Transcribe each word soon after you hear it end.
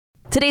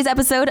Today's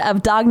episode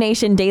of Dog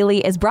Nation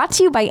Daily is brought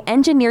to you by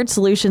Engineered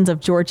Solutions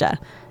of Georgia.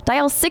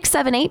 Dial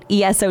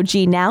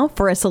 678-ESOG now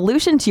for a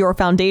solution to your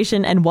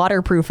foundation and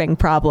waterproofing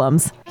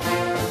problems.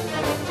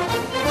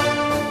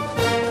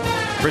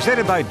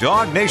 Presented by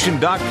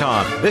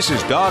DogNation.com. This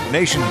is Dog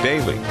Nation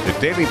Daily, the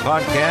daily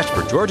podcast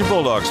for Georgia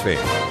Bulldogs fans.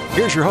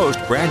 Here's your host,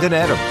 Brandon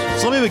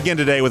Adams. So let me begin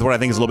today with what I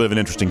think is a little bit of an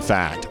interesting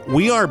fact.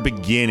 We are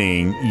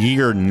beginning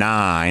year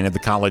 9 of the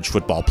college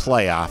football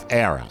playoff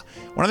era.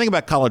 When I think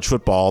about college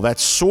football,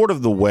 that's sort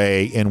of the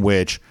way in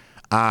which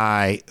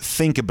I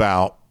think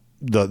about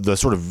the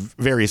sort of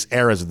various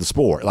eras of the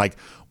sport. Like,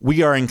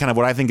 we are in kind of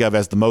what I think of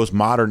as the most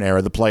modern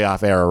era, the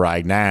playoff era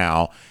right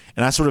now.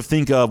 And I sort of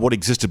think of what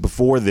existed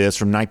before this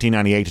from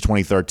 1998 to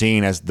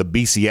 2013 as the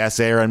BCS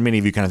era, and many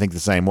of you kind of think the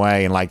same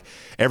way. And like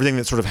everything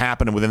that sort of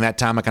happened within that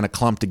time, I kind of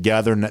clumped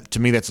together. And to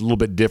me, that's a little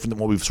bit different than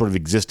what we've sort of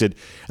existed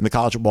in the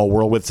college football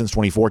world with since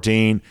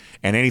 2014.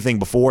 And anything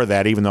before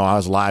that, even though I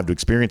was alive to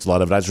experience a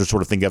lot of it, I just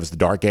sort of think of as the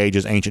dark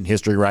ages, ancient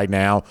history right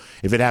now.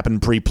 If it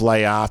happened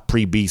pre-playoff,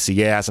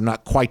 pre-BCS, I'm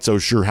not quite so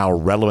sure how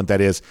relevant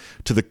that is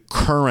to the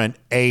current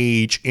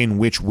age in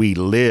which we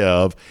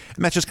live.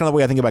 And that's just kind of the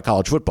way I think about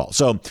college football.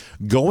 So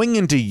going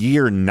into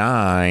year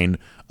 9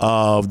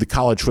 of the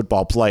college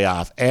football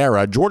playoff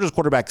era, Georgia's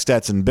quarterback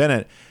Stetson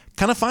Bennett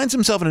kind of finds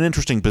himself in an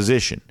interesting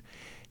position.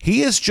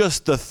 He is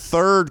just the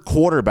third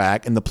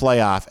quarterback in the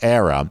playoff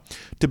era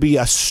to be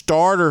a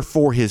starter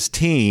for his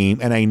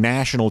team in a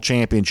national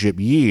championship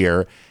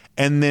year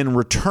and then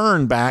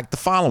return back the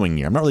following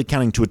year. I'm not really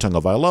counting Tua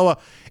Tagovailoa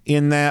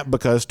in that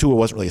because Tua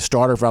wasn't really a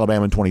starter for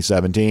Alabama in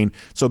 2017.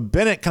 So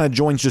Bennett kind of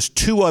joins just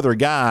two other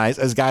guys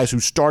as guys who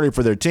started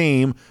for their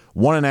team,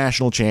 won a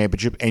national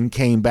championship, and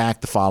came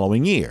back the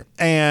following year.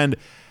 And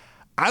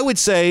I would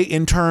say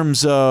in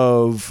terms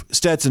of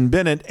Stetson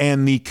Bennett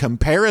and the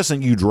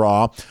comparison you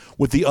draw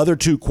with the other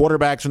two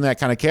quarterbacks in that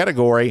kind of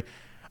category,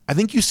 I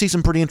think you see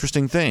some pretty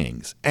interesting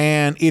things.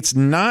 And it's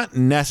not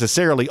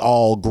necessarily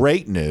all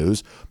great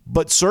news,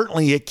 but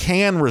certainly it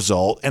can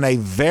result in a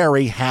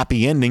very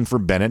happy ending for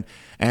Bennett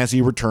as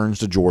he returns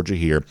to Georgia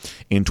here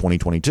in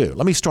 2022.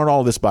 Let me start all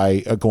of this by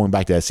going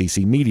back to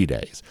SEC Media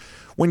Days.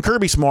 When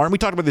Kirby Smart, and we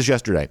talked about this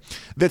yesterday,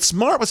 that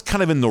Smart was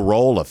kind of in the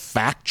role of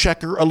fact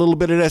checker a little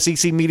bit at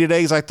SEC Media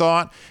Days, I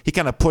thought. He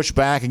kind of pushed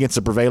back against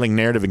the prevailing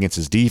narrative against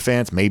his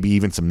defense, maybe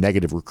even some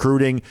negative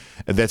recruiting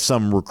that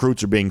some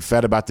recruits are being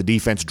fed about the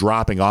defense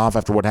dropping off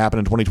after what happened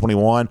in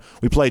 2021.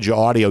 We played you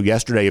audio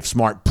yesterday of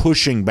Smart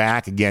pushing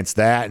back against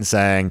that and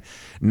saying,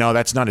 no,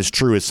 that's not as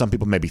true as some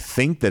people maybe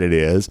think that it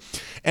is.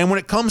 And when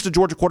it comes to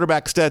Georgia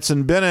quarterback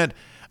Stetson Bennett,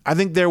 I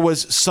think there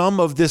was some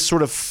of this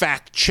sort of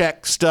fact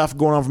check stuff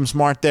going on from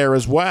Smart there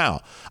as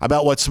well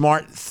about what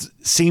Smart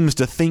seems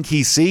to think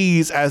he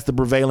sees as the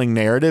prevailing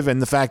narrative,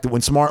 and the fact that when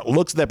Smart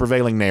looks at that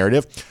prevailing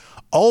narrative,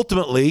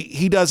 ultimately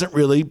he doesn't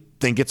really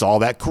think it's all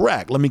that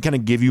correct. Let me kind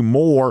of give you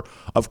more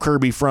of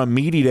Kirby from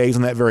Media Days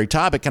on that very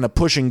topic, kind of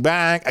pushing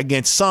back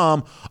against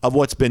some of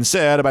what's been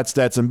said about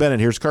Stetson Bennett.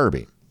 Here's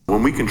Kirby.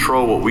 When we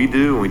control what we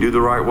do and we do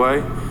the right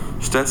way,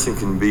 Stetson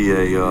can be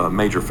a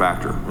major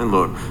factor. And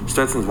look,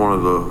 Stetson's one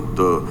of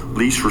the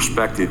least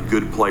respected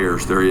good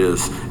players there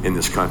is in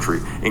this country.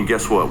 And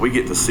guess what? We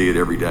get to see it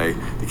every day.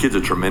 The kid's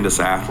a tremendous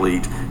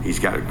athlete. He's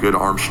got a good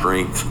arm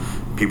strength.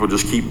 People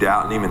just keep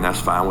doubting him, and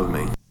that's fine with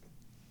me.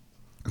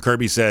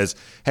 Kirby says,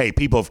 hey,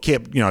 people have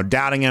kept,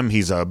 doubting him.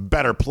 He's a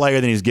better player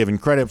than he's given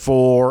credit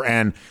for.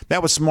 And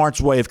that was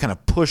Smart's way of kind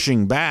of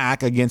pushing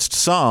back against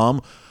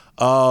some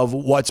of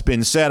what's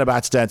been said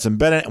about Stetson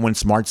Bennett. And when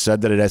Smart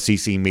said that at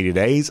SEC Media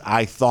Days,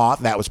 I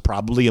thought that was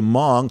probably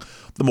among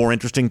the more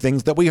interesting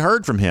things that we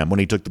heard from him when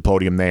he took the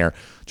podium there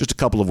just a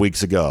couple of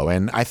weeks ago.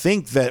 And I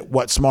think that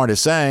what Smart is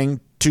saying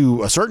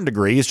to a certain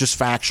degree is just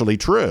factually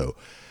true.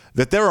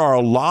 That there are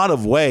a lot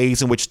of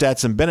ways in which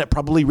Stetson Bennett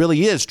probably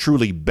really is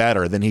truly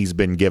better than he's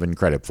been given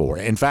credit for.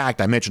 In fact,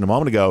 I mentioned a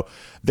moment ago,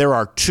 there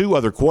are two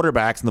other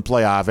quarterbacks in the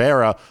playoff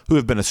era who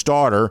have been a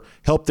starter,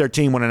 helped their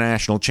team win a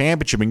national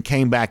championship, and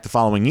came back the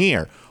following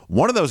year.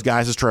 One of those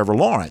guys is Trevor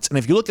Lawrence. And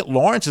if you look at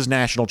Lawrence's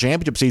national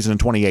championship season in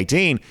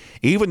 2018,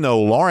 even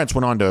though Lawrence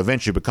went on to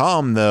eventually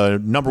become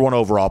the number 1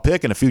 overall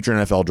pick in a future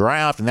NFL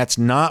draft, and that's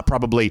not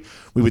probably,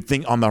 we would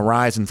think, on the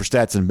horizon for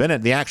Stetson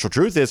Bennett, the actual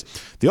truth is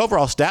the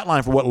overall stat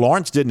line for what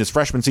Lawrence did in his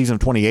freshman season of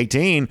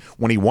 2018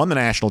 when he won the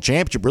national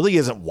championship really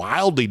isn't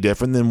wildly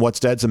different than what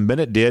Stetson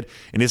Bennett did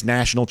in his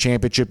national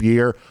championship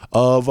year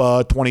of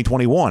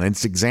 2021. And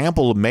it's an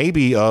example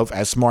maybe of,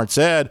 as Smart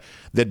said,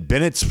 that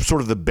Bennett's sort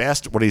of the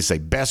best,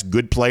 best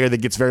good player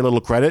that gets very little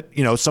credit.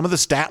 Some of the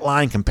stat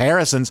line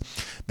comparisons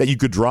that you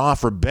could draw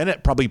for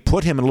Bennett probably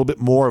put him in a little bit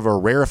more of a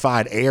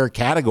rarefied air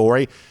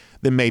category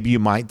than maybe you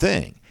might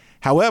think.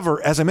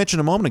 However, as I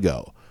mentioned a moment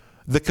ago,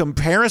 the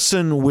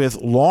comparison with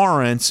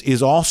Lawrence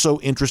is also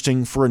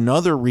interesting for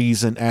another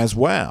reason as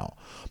well,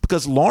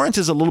 because Lawrence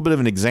is a little bit of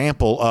an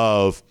example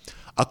of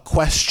a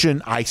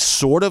question I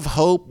sort of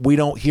hope we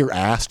don't hear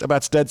asked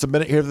about Stetson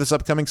Bennett here this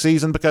upcoming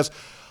season, because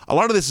a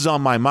lot of this is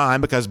on my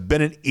mind because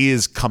Bennett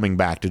is coming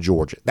back to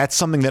Georgia. That's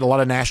something that a lot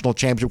of national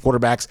championship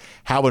quarterbacks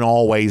haven't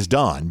always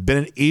done.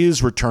 Bennett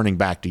is returning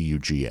back to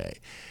UGA.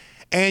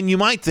 And you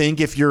might think,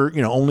 if you're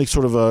only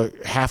sort of a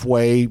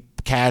halfway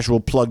casual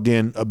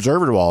plugged-in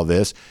observer to all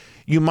this,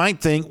 you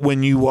might think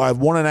when you have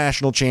won a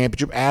national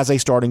championship as a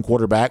starting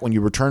quarterback, when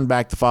you return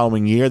back the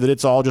following year, that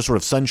it's all just sort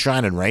of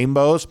sunshine and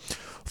rainbows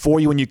for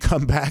you when you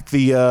come back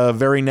the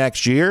very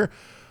next year.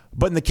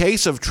 But in the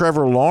case of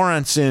Trevor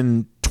Lawrence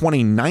in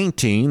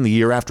 2019, the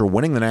year after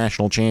winning the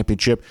national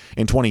championship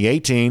in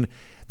 2018,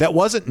 that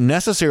wasn't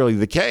necessarily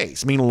the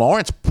case. I mean,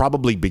 Lawrence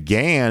probably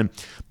began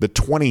the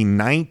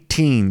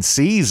 2019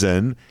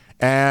 season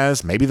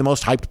as maybe the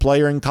most hyped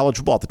player in college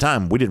football at the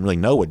time. We didn't really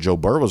know what Joe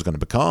Burrow was going to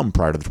become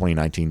prior to the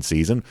 2019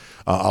 season.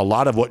 A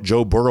lot of what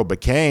Joe Burrow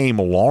became,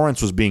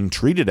 Lawrence was being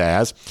treated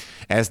as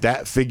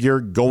that figure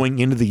going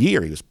into the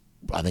year. He was,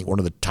 I think, one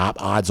of the top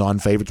odds-on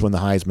favorites to win the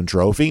Heisman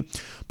Trophy.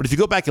 But if you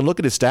go back and look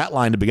at his stat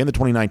line to begin the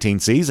 2019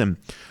 season,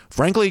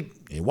 frankly,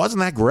 it wasn't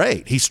that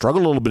great. He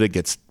struggled a little bit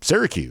against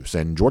Syracuse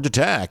and Georgia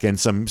Tech and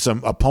some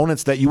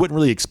opponents that you wouldn't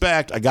really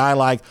expect a guy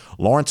like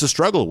Lawrence to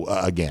struggle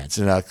against.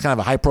 In a kind of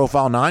a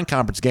high-profile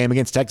non-conference game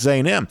against Texas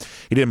A&M,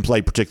 he didn't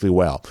play particularly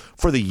well.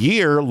 For the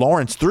year,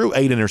 Lawrence threw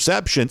 8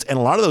 interceptions, and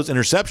a lot of those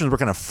interceptions were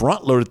kind of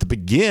front-loaded at the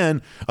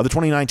beginning of the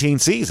 2019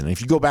 season. If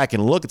you go back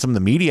and look at some of the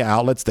media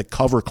outlets that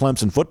cover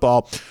Clemson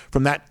football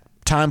from that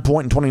time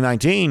point in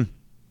 2019,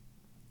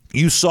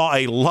 you saw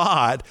a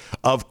lot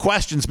of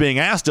questions being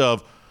asked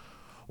of,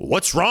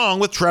 what's wrong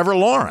with Trevor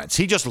Lawrence?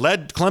 He just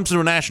led Clemson to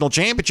a national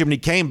championship, and he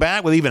came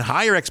back with even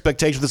higher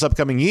expectations this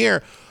upcoming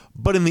year.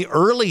 But in the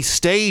early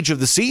stage of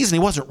the season, he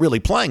wasn't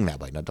really playing that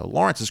way. Now, to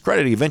Lawrence's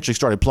credit, he eventually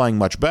started playing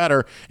much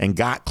better and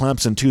got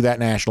Clemson to that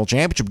national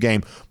championship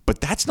game.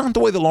 But that's not the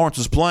way that Lawrence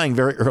was playing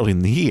very early in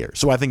the year.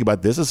 So I think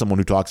about this as someone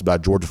who talks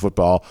about Georgia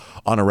football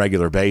on a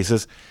regular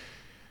basis.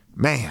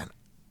 Man,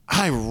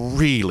 I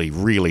really,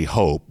 really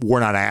hope we're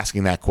not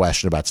asking that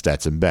question about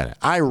Stetson Bennett.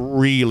 I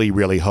really,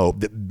 really hope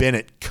that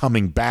Bennett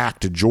coming back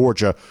to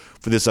Georgia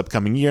for this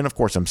upcoming year, and of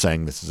course I'm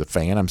saying this as a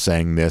fan, I'm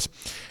saying this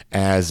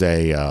as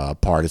a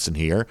partisan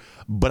here,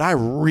 but I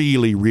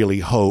really,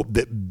 really hope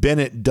that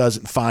Bennett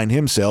doesn't find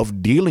himself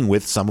dealing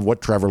with some of what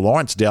Trevor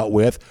Lawrence dealt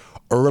with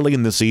early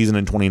in the season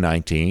in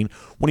 2019,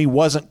 when he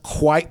wasn't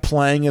quite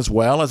playing as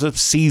well as a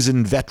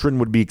seasoned veteran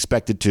would be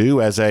expected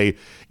to, as a,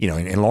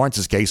 in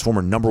Lawrence's case,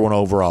 former number 1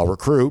 overall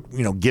recruit,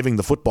 giving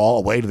the football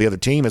away to the other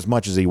team as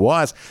much as he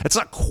was. It's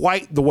not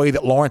quite the way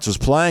that Lawrence was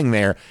playing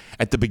there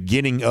at the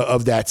beginning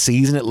of that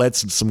season. It led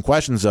to some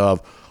questions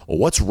of, well,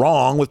 what's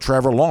wrong with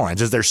Trevor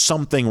Lawrence? Is there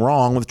something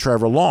wrong with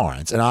Trevor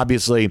Lawrence? And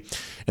obviously,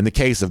 in the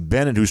case of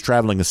Bennett, who's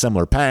traveling a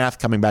similar path,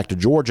 coming back to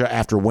Georgia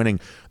after winning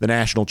the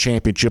national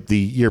championship the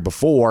year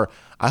before,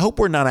 I hope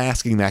we're not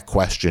asking that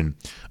question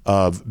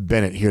of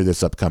Bennett here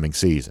this upcoming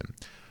season.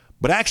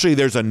 But actually,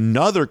 there's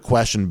another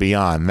question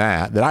beyond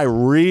that I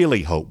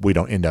really hope we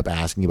don't end up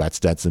asking about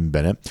Stetson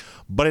Bennett,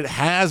 but it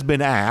has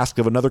been asked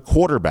of another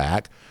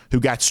quarterback who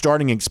got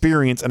starting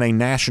experience in a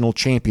national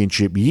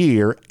championship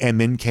year and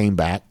then came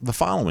back the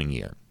following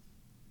year.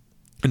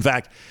 In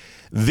fact,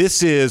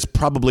 this is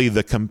probably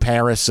the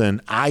comparison,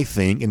 I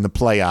think, in the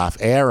playoff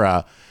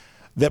era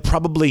that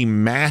probably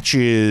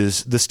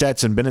matches the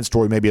Stetson Bennett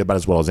story maybe about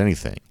as well as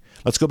anything.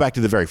 Let's go back to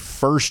the very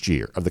first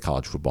year of the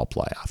college football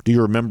playoff. Do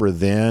you remember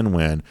then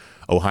when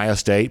Ohio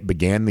State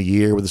began the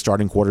year with a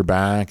starting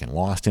quarterback and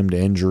lost him to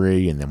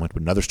injury, and then went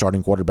with another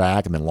starting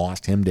quarterback and then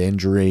lost him to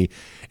injury,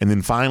 and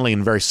then finally,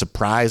 in very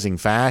surprising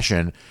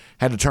fashion,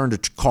 had to turn to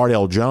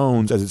Cardale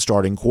Jones as its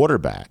starting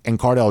quarterback? And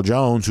Cardale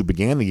Jones, who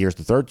began the year as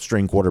the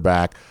third-string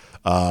quarterback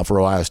for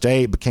Ohio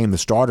State, became the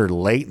starter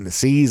late in the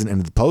season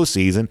into the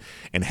postseason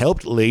and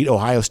helped lead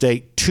Ohio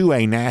State to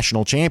a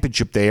national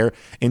championship there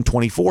in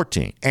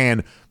 2014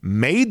 and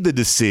made the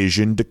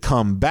decision to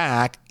come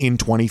back in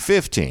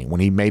 2015 when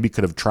he maybe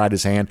could have tried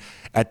his hand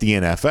at the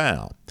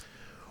NFL.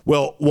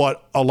 Well,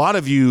 what a lot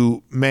of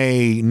you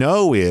may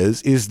know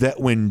is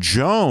that when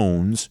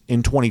Jones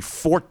in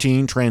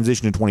 2014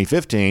 transitioned in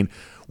 2015,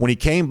 when he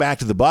came back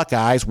to the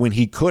Buckeyes, when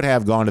he could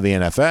have gone to the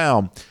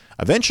NFL,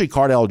 eventually,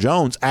 Cardale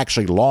Jones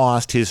actually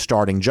lost his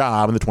starting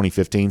job in the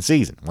 2015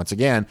 season. Once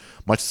again,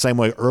 much the same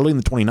way early in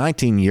the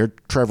 2019 year,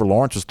 Trevor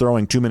Lawrence was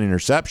throwing too many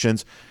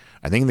interceptions.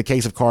 I think in the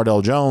case of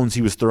Cardale Jones,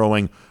 he was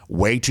throwing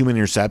way too many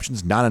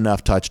interceptions, not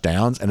enough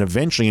touchdowns, and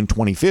eventually in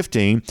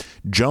 2015,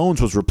 Jones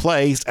was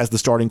replaced as the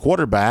starting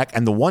quarterback,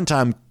 and the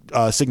one-time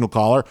signal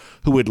caller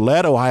who had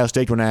led Ohio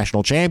State to a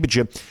national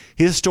championship,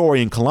 his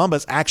story in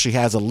Columbus actually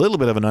has a little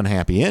bit of an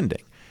unhappy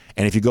ending.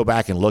 And if you go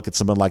back and look at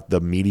some of like the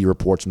media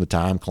reports from the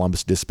time,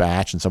 Columbus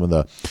Dispatch and some of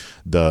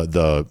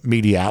the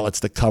media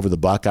outlets that cover the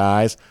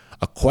Buckeyes,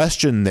 a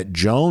question that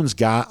Jones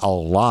got a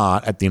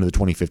lot at the end of the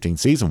 2015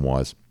 season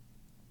was,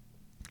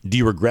 do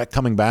you regret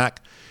coming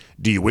back?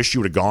 Do you wish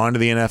you would have gone to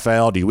the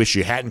NFL? Do you wish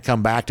you hadn't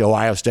come back to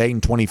Ohio State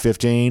in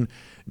 2015?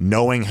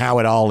 Knowing how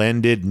it all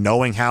ended,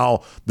 knowing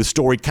how the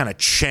story kind of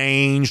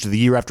changed the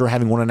year after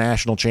having won a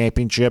national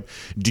championship,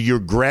 do you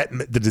regret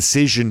the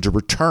decision to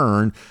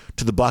return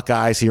to the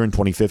Buckeyes here in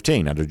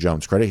 2015? Now, to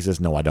Jones' credit, he says,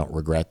 no, I don't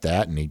regret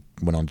that, and he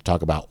went on to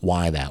talk about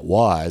why that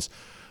was.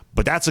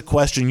 But that's a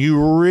question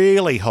you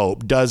really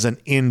hope doesn't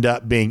end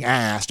up being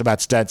asked about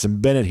Stetson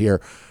Bennett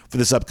here for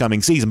this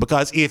upcoming season,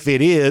 because if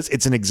it is,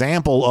 it's an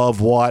example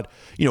of what,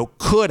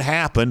 could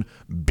happen,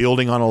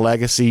 building on a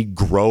legacy,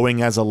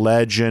 growing as a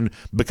legend,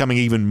 becoming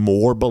even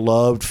more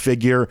beloved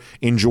figure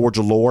in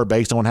Georgia lore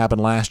based on what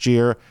happened last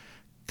year,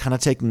 kind of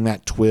taking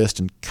that twist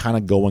and kind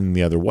of going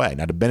the other way.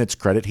 Now, to Bennett's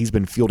credit, he's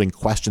been fielding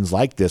questions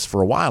like this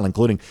for a while,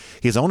 including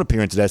his own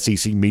appearance at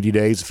SEC Media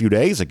Days a few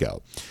days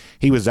ago.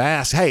 He was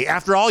asked, hey,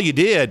 after all, you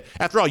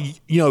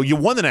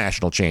won the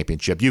national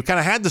championship. You kind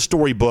of had the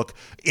storybook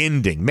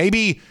ending.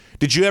 Maybe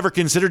did you ever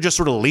consider just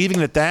sort of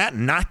leaving it at that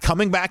and not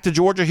coming back to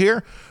Georgia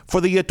here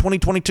for the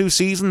 2022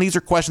 season? These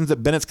are questions that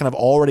Bennett's kind of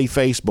already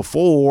faced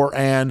before,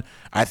 and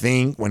I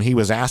think when he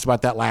was asked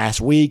about that last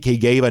week, he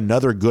gave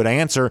another good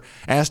answer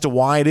as to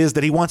why it is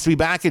that he wants to be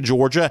back at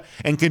Georgia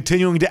and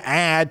continuing to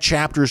add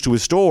chapters to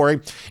his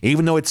story,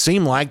 even though it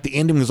seemed like the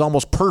ending was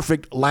almost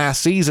perfect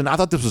last season. I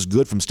thought this was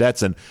good from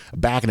Stetson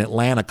back in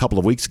Atlanta a couple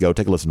of weeks ago.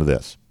 Take a listen to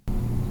this.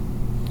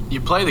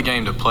 You play the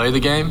game to play the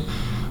game,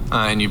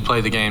 and you play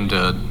the game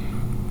to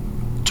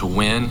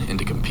win and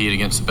to compete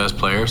against the best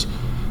players.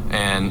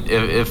 And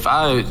if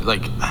I'm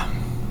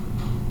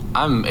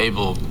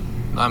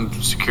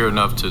secure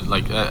enough to,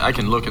 I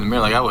can look in the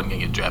mirror, I wasn't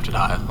gonna get drafted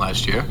high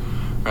last year,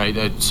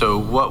 right? So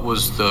what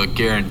was the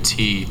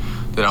guarantee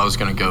that I was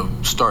gonna go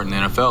start in the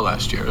NFL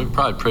last year? It was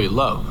probably pretty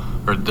low,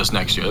 or this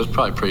next year, it was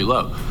probably pretty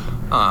low.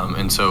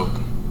 And so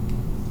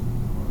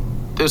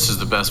this is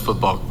the best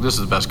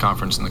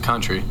conference in the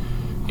country.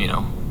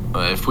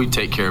 If we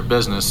take care of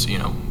business,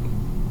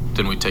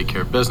 then we take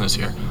care of business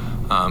here.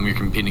 You're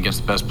competing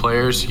against the best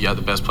players. You have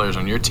the best players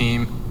on your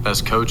team,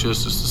 best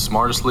coaches. It's the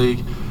smartest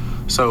league.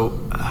 So,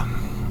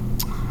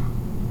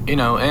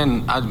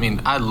 and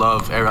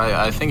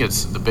I think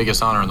it's the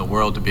biggest honor in the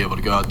world to be able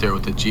to go out there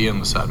with the G on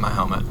the side of my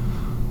helmet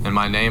and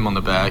my name on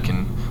the back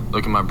and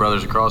look at my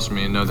brothers across from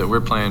me and know that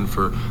we're playing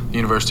for the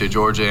University of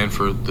Georgia and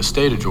for the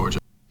state of Georgia.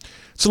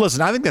 So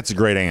listen, I think that's a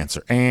great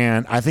answer,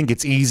 and I think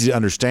it's easy to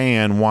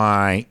understand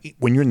why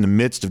when you're in the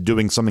midst of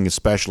doing something as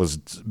special as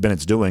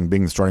Bennett's doing,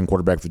 being the starting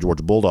quarterback for the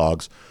Georgia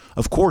Bulldogs,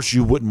 of course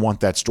you wouldn't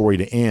want that story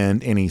to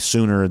end any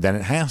sooner than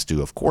it has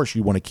to. Of course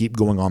you want to keep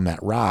going on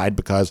that ride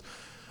because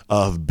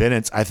of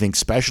Bennett's, I think,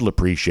 special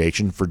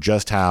appreciation for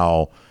just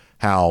how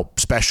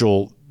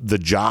special the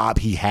job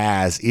he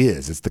has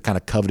is. It's the kind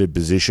of coveted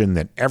position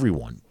that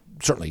everyone,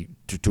 certainly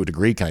to a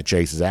degree, kind of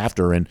chases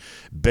after, and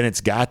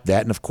Bennett's got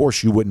that, and of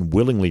course you wouldn't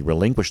willingly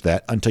relinquish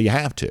that until you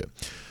have to.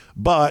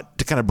 But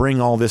to kind of bring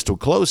all this to a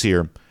close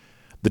here,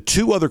 the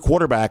two other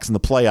quarterbacks in the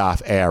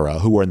playoff era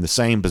who are in the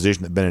same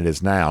position that Bennett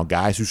is now,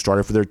 guys who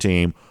started for their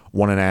team,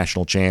 won a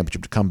national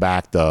championship to come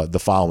back the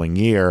following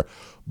year,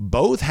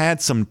 both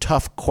had some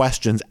tough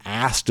questions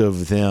asked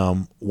of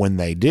them when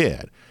they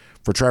did.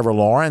 For Trevor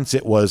Lawrence,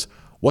 it was,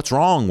 what's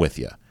wrong with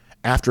you?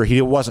 After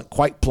he wasn't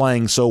quite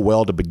playing so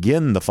well to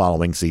begin the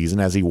following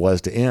season as he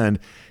was to end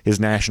his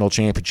national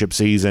championship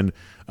season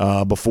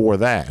before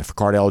that. For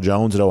Cardale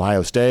Jones at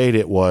Ohio State,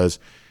 it was,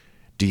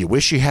 do you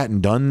wish you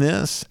hadn't done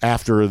this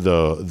after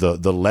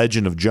the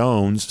legend of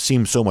Jones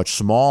seemed so much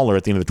smaller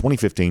at the end of the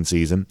 2015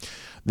 season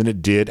than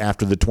it did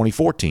after the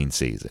 2014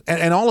 season?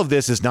 And all of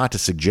this is not to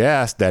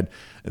suggest that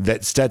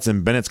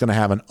Stetson Bennett's going to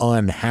have an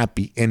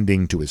unhappy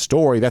ending to his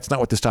story. That's not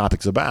what this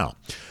topic's about.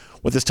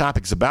 What this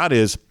topic's about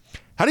is,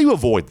 how do you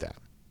avoid that?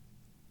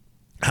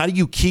 How do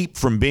you keep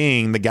from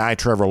being the guy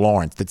Trevor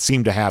Lawrence that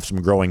seemed to have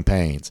some growing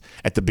pains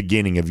at the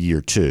beginning of year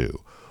two?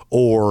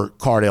 Or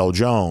Cardale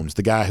Jones,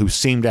 the guy who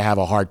seemed to have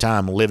a hard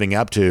time living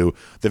up to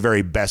the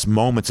very best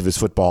moments of his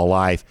football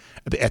life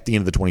at the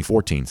end of the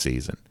 2014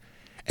 season?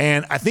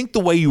 And I think the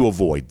way you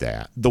avoid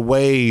that, the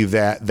way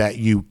that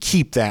you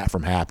keep that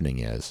from happening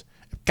is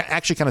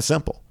actually kind of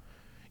simple.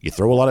 You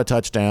throw a lot of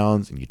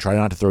touchdowns and you try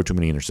not to throw too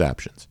many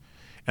interceptions.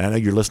 And I know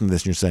you're listening to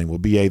this and you're saying, well,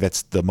 BA,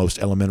 that's the most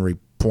elementary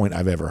point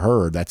I've ever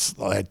heard. It's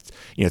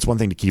one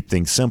thing to keep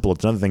things simple.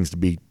 It's another thing to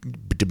be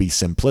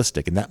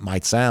simplistic. And that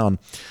might sound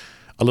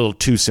a little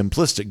too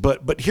simplistic,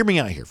 but hear me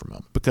out here for a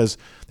moment, because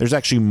there's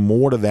actually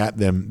more to that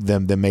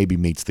than maybe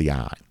meets the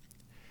eye.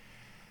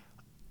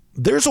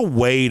 There's a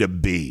way to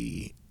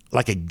be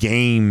like a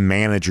game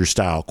manager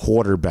style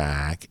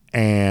quarterback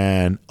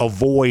and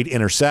avoid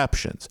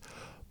interceptions.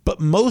 But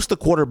most of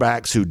the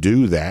quarterbacks who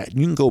do that,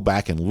 you can go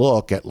back and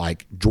look at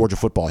like Georgia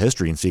football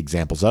history and see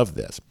examples of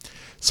this.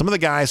 Some of the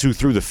guys who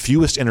threw the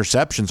fewest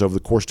interceptions over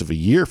the course of a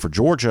year for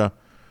Georgia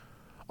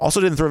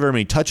also didn't throw very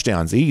many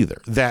touchdowns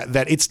either.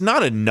 That it's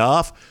not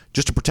enough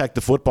just to protect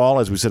the football,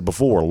 as we said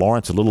before.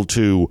 Lawrence a little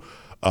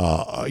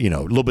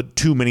bit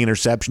too many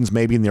interceptions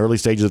maybe in the early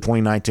stages of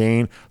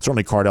 2019.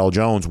 Certainly Cardale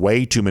Jones,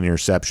 way too many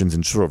interceptions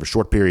in sort of a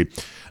short period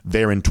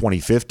there in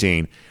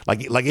 2015.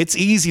 Like it's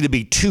easy to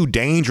be too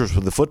dangerous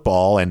with the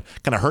football and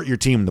kind of hurt your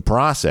team in the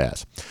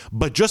process.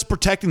 But just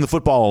protecting the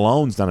football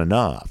alone is not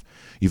enough.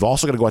 You've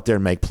also got to go out there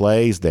and make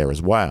plays there as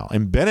well.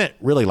 And Bennett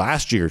really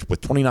last year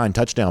with 29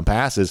 touchdown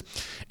passes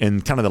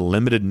and kind of the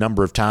limited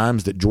number of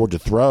times that Georgia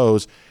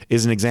throws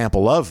is an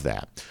example of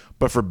that.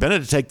 But for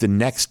Bennett to take the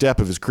next step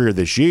of his career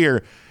this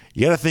year,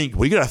 you got to think,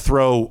 well, you got to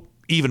throw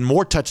even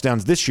more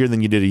touchdowns this year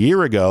than you did a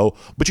year ago,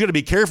 but you got to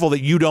be careful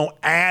that you don't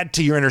add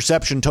to your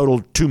interception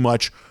total too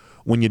much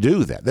when you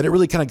do that. That it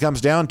really kind of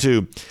comes down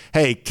to,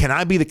 hey, can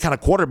I be the kind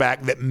of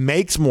quarterback that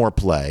makes more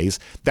plays,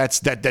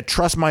 that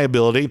trusts my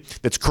ability,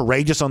 that's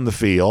courageous on the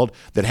field,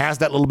 that has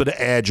that little bit of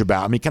edge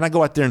about me? Can I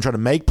go out there and try to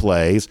make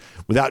plays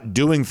without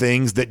doing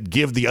things that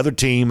give the other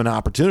team an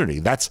opportunity?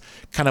 That's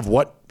kind of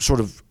what sort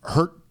of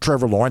hurt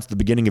Trevor Lawrence at the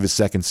beginning of his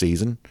second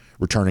season,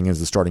 returning as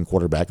the starting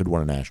quarterback who'd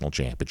won a national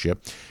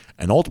championship.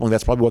 And ultimately,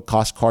 that's probably what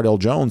cost Cardale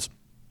Jones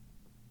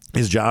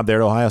his job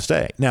there at Ohio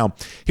State. Now,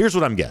 here's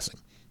what I'm guessing.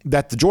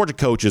 That the Georgia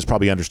coaches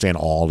probably understand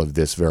all of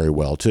this very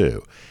well,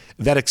 too.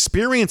 That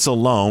experience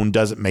alone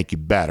doesn't make you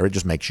better. It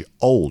just makes you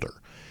older.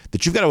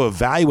 That you've got to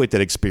evaluate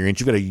that experience.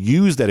 You've got to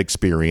use that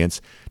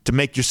experience to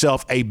make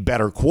yourself a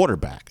better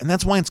quarterback. And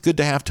that's why it's good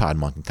to have Todd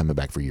Monken coming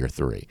back for year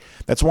 3.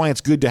 That's why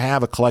it's good to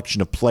have a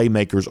collection of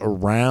playmakers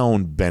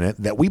around Bennett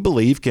that we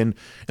believe can,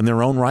 in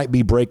their own right,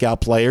 be breakout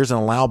players and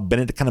allow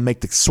Bennett to kind of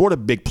make the sort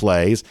of big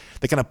plays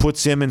that kind of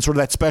puts him in sort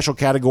of that special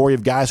category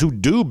of guys who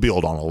do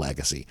build on a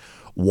legacy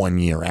 1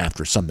 year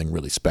after something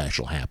really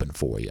special happened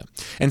for you.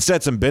 And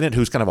Stetson Bennett,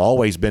 who's kind of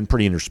always been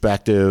pretty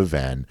introspective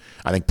and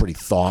I think pretty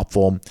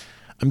thoughtful,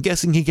 I'm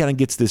guessing he kind of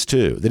gets this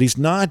too, that he's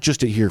not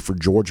just here for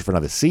Georgia for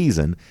another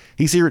season.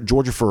 He's here at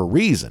Georgia for a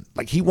reason.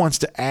 Like, he wants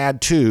to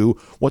add to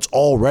what's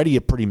already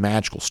a pretty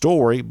magical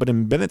story, but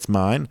in Bennett's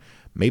mind,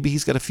 maybe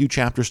he's got a few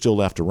chapters still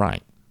left to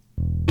write.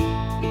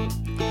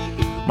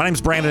 My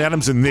name's Brandon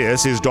Adams, and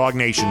this is Dog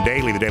Nation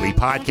Daily, the daily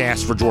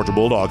podcast for Georgia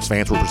Bulldogs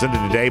fans. We're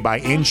presented today by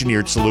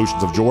Engineered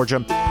Solutions of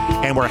Georgia,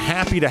 and we're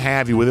happy to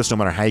have you with us no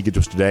matter how you get to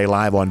us today,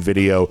 live on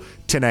video,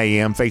 10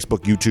 a.m.,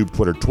 Facebook, YouTube,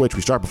 Twitter, Twitch.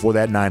 We start before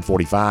that,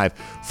 9:45,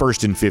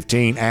 1st and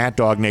 15, at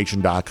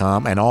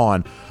dognation.com and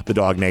on the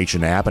Dog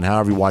Nation app. And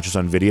however you watch us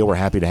on video, we're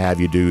happy to have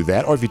you do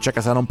that. Or if you check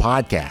us out on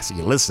podcasts,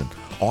 you listen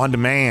on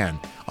demand,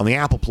 on the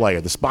Apple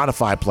Player, the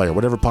Spotify Player,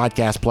 whatever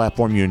podcast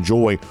platform you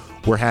enjoy,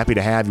 we're happy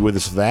to have you with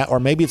us for that.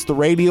 Or maybe it's the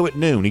radio at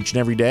noon each and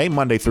every day,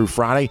 Monday through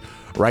Friday,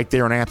 right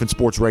there on Athens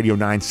Sports Radio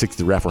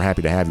 960 The Ref. We're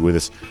happy to have you with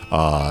us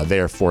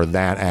there for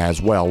that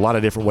as well. A lot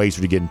of different ways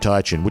to get in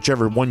touch, and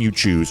whichever one you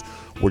choose,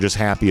 we're just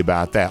happy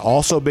about that.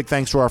 Also, big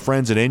thanks to our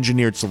friends at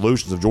Engineered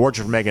Solutions of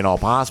Georgia for making it all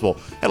possible.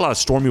 Had a lot of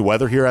stormy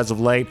weather here as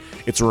of late.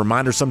 It's a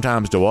reminder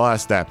sometimes to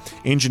us that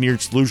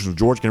Engineered Solutions of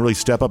Georgia can really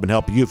step up and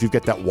help you if you've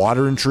got that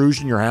water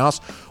intrusion in your house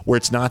where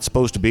it's not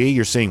supposed to be.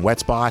 You're seeing wet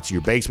spots,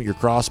 your basement, your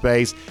crawl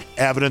space,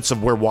 evidence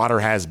of where water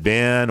has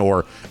been,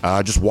 or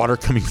just water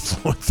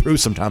flowing through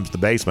sometimes the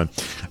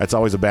basement. That's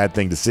always a bad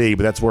thing to see,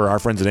 but that's where our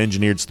friends at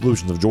Engineered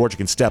Solutions of Georgia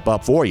can step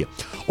up for you.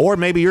 Or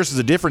maybe yours is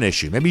a different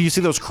issue. Maybe you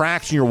see those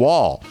cracks in your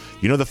wall.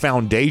 You know, the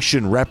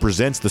foundation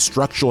represents the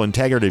structural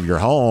integrity of your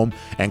home,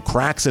 and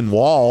cracks in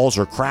walls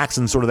or cracks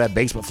in sort of that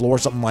basement floor,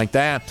 something like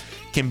that,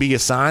 can be a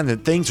sign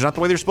that things are not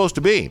the way they're supposed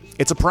to be.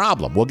 It's a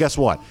problem. Well, guess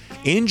what?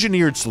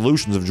 Engineered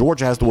Solutions of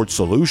Georgia has the word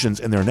solutions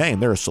in their name.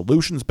 They're a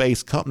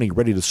solutions-based company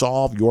ready to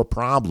solve your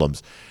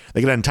problems.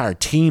 They got an entire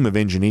team of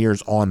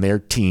engineers on their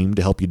team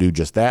to help you do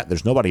just that.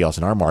 There's nobody else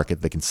in our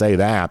market that can say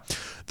that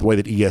the way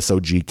that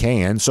ESOG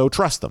can, so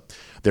trust them.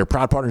 They're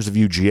proud partners of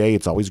UGA.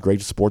 It's always great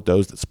to support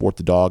those that support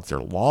the dogs. They're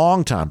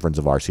longtime friends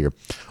of ours here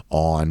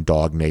on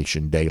Dog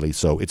Nation Daily.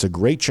 So it's a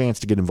great chance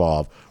to get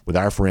involved with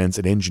our friends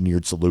at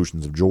Engineered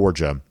Solutions of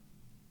Georgia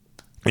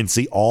and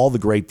see all the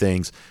great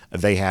things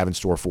they have in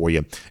store for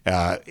you.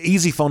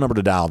 Easy phone number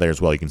to dial there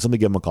as well. You can simply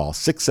give them a call,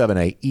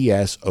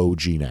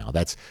 678-ESOG now.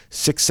 That's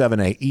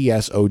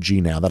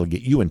 678-ESOG now. That'll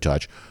get you in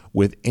touch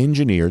with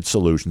Engineered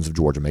Solutions of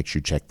Georgia. Make sure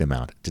you check them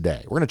out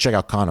today. We're going to check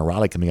out Connor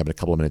Riley coming up in a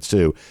couple of minutes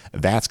too.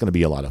 That's going to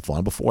be a lot of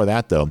fun. Before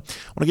that, though, I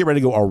want to get ready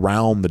to go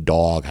around the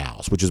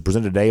doghouse, which is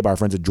presented today by our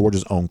friends at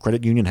Georgia's Own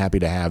Credit Union. Happy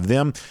to have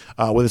them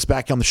with us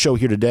back on the show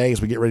here today as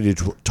we get ready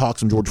to talk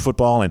some Georgia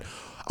football. And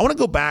I want to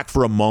go back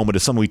for a moment to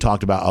something we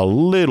talked about a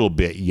little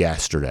bit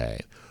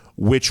yesterday,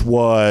 which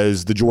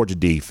was the Georgia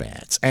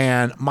defense.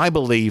 And my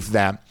belief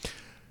that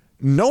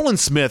Nolan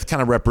Smith kind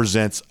of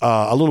represents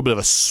a little bit of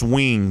a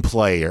swing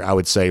player, I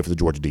would say, for the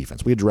Georgia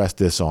defense. We addressed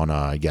this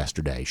on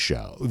yesterday's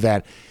show,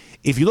 that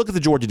if you look at the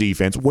Georgia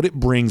defense, what it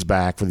brings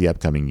back for the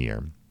upcoming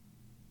year,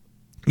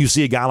 you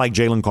see a guy like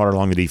Jalen Carter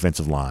along the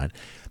defensive line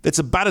that's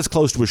about as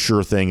close to a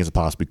sure thing as it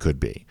possibly could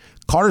be.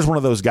 Carter's one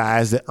of those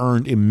guys that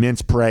earned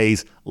immense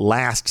praise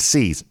last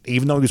season,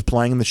 even though he was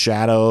playing in the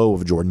shadow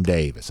of Jordan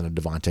Davis and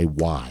a Devontae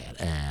Wyatt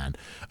and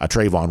a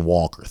Trayvon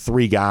Walker,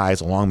 3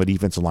 guys along the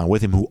defensive line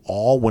with him who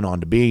all went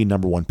on to be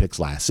number 1 picks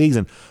last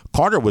season.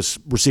 Carter was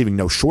receiving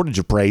no shortage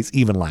of praise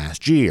even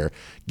last year.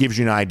 Gives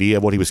you an idea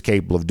of what he was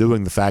capable of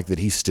doing, the fact that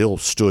he still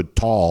stood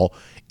tall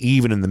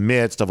even in the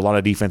midst of a lot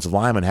of defensive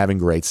linemen having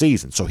great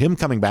seasons. So him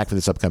coming back for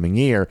this upcoming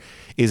year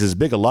is as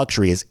big a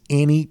luxury as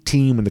any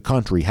team in the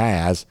country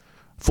has,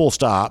 full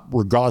stop,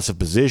 regardless of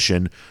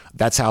position.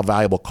 That's how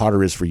valuable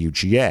Carter is for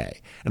UGA.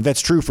 And if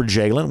that's true for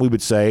Jalen, we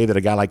would say that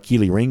a guy like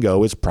Keely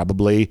Ringo is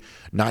probably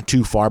not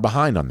too far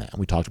behind on that.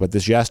 We talked about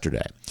this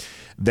yesterday.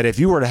 That if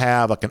you were to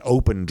have like an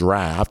open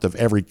draft of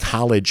every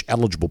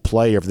college-eligible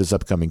player for this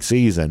upcoming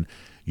season,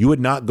 you would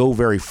not go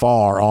very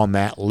far on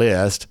that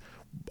list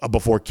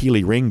before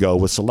Kelee Ringo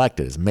was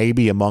selected as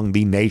maybe among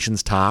the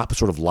nation's top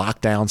sort of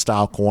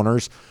lockdown-style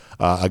corners.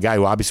 A guy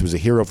who obviously was a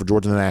hero for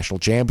Georgia in the national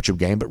championship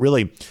game, but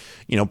really,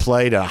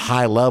 played at a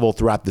high level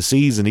throughout the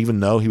season, even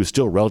though he was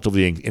still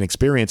relatively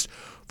inexperienced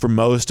for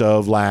most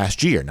of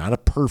last year. Not a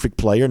perfect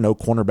player. No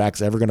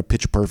cornerback's ever going to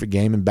pitch a perfect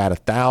game and bat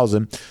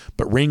 1,000,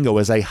 but Ringo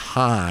is a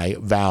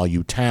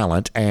high-value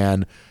talent,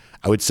 and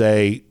I would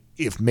say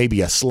if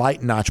maybe a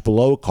slight notch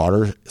below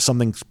Carter,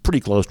 something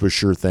pretty close to a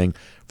sure thing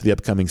for the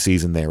upcoming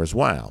season there as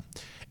well.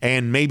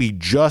 And maybe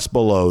just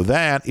below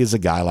that is a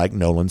guy like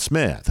Nolan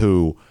Smith,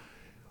 who,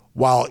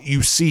 while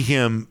you see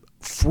him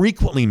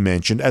frequently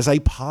mentioned as a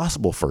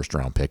possible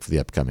first-round pick for the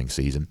upcoming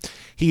season,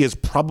 he is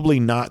probably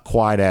not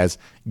quite as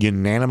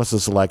unanimous a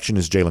selection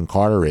as Jalen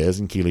Carter is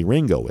and Kelee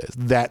Ringo is.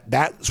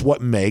 That's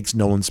what makes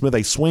Nolan Smith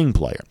a swing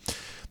player.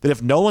 That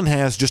if Nolan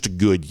has just a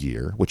good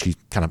year, which he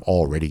kind of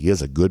already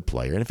is a good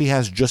player, and if he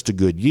has just a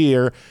good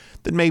year,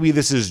 then maybe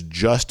this is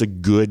just a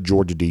good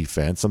Georgia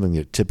defense, something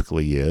that it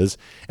typically is,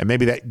 and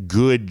maybe that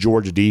good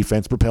Georgia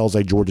defense propels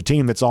a Georgia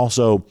team that's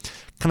also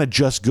kind of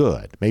just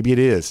good. Maybe it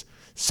is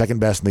second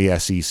best in the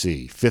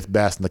SEC, fifth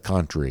best in the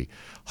country,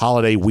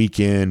 holiday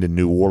weekend in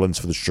New Orleans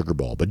for the Sugar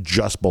Bowl, but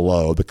just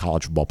below the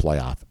college football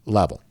playoff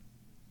level.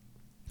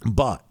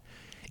 But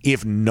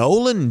if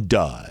Nolan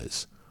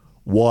does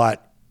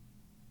what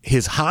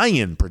his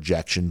high-end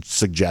projection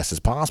suggests is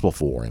possible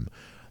for him,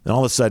 then all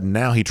of a sudden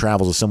now he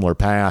travels a similar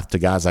path to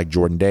guys like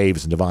Jordan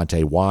Davis and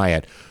Devontae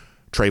Wyatt,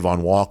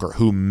 Trayvon Walker,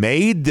 who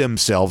made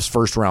themselves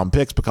first-round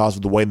picks because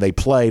of the way they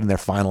played in their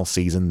final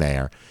season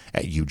there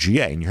at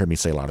UGA. And you heard me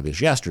say a lot of this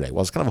yesterday.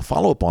 Well, it's kind of a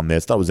follow-up on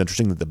this. I thought it was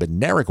interesting that the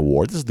Bednarik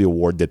Award, this is the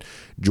award that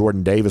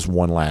Jordan Davis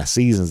won last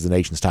season as the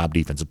nation's top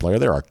defensive player.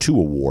 There are two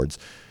awards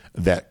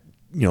that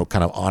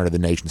kind of honor the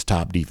nation's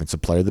top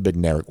defensive player. The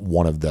Bednarik,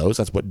 one of those.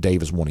 That's what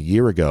Davis won a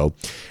year ago.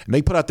 And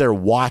they put out their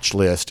watch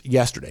list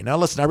yesterday. Now,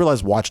 listen, I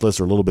realize watch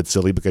lists are a little bit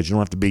silly because you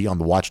don't have to be on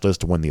the watch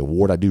list to win the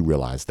award. I do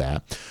realize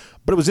that.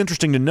 But it was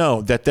interesting to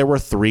know that there were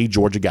 3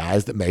 Georgia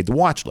guys that made the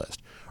watch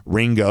list.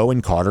 Ringo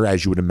and Carter,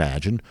 as you would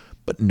imagine,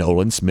 but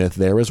Nolan Smith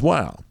there as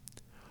well.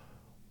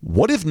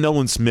 What if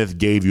Nolan Smith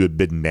gave you a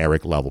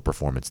Bednarik level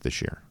performance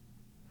this year?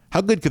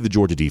 How good could the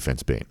Georgia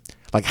defense be?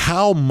 Like,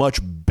 how much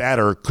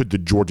better could the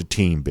Georgia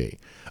team be?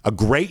 A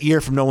great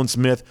year from Nolan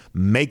Smith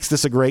makes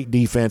this a great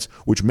defense,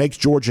 which makes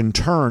Georgia, in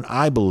turn,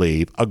 I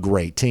believe, a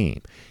great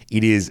team.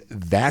 It is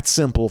that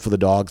simple for the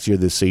Dogs here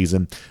this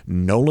season.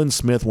 Nolan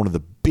Smith, one of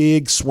the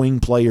big swing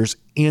players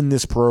in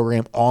this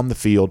program on the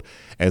field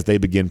as they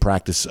begin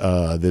practice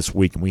this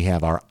week, and we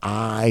have our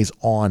eyes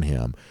on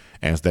him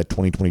as that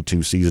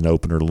 2022 season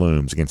opener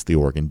looms against the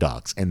Oregon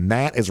Ducks. And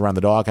that is Around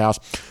the Doghouse,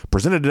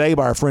 presented today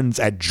by our friends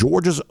at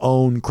Georgia's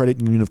own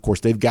credit union. Of course,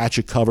 they've got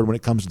you covered when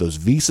it comes to those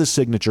Visa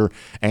Signature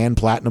and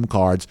Platinum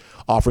cards,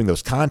 offering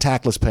those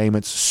contactless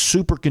payments,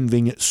 super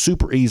convenient,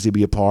 super easy to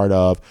be a part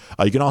of.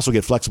 You can also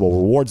get flexible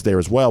rewards there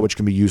as well, which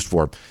can be used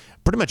for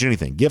pretty much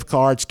anything. Gift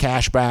cards,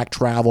 cashback,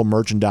 travel,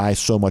 merchandise,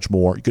 so much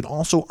more. You can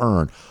also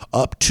earn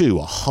up to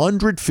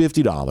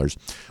 $150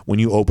 when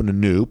you open a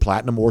new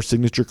Platinum or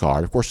Signature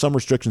card. Of course, some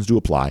restrictions do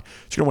apply, so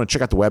you're going to want to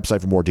check out the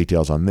website for more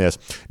details on this.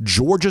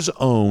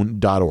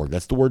 GeorgiasOwn.org.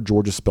 That's the word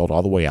Georgia spelled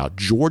all the way out.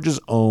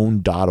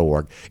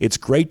 GeorgiasOwn.org. It's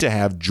great to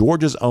have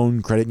Georgia's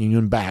own credit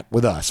union back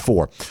with us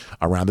for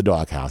Around the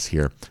Doghouse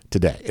here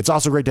today. It's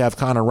also great to have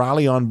Connor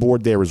Riley on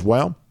board there as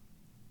well.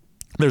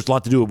 There's a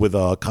lot to do with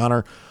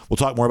Connor. We'll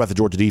talk more about the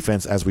Georgia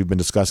defense as we've been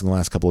discussing the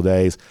last couple of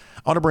days.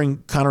 I want to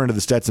bring Connor into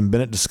the Stetson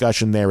Bennett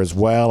discussion there as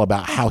well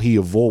about how he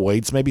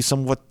avoids maybe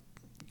some of what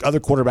other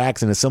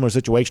quarterbacks in a similar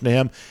situation to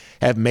him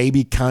have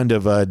maybe kind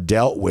of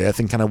dealt with,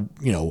 and kind of,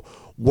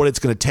 what it's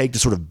going to take to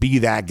sort of be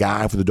that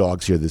guy for the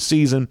Dogs here this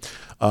season.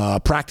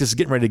 Practice is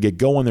getting ready to get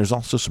going. There's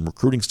also some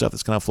recruiting stuff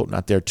that's kind of floating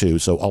out there too.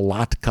 So a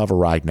lot to cover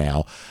right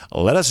now.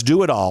 Let us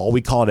do it all.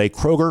 We call it a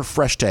Kroger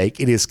Fresh Take.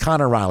 It is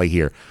Connor Riley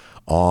here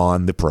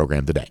on the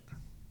program today.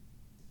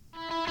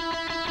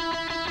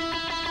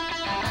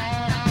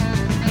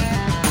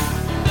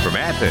 From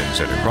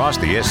Athens and across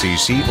the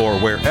SEC or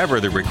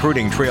wherever the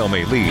recruiting trail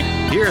may lead,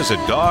 here's a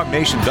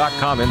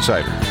DogNation.com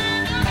insider.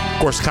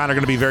 Of course, Connor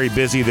going to be very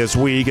busy this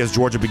week as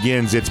Georgia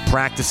begins its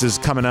practices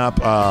coming up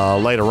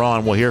later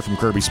on. We'll hear from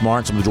Kirby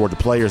Smart, some of the Georgia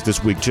players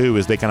this week too,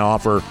 as they kind of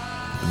offer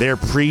their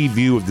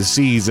preview of the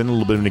season, a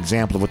little bit of an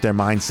example of what their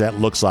mindset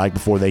looks like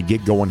before they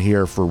get going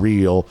here for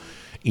real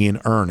in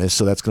earnest.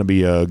 So that's going to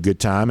be a good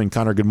time. And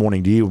Connor, good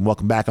morning to you and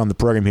welcome back on the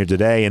program here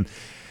today. And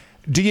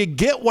do you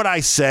get what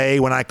I say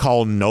when I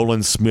call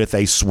Nolan Smith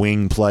a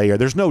swing player?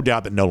 There's no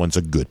doubt that Nolan's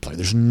a good player.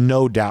 There's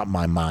no doubt in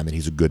my mind that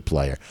he's a good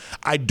player.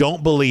 I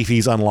don't believe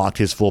he's unlocked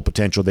his full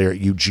potential there at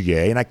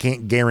UGA, and I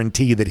can't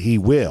guarantee that he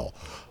will.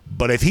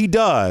 But if he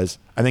does,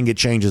 I think it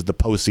changes the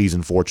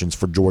postseason fortunes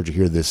for Georgia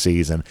here this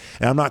season.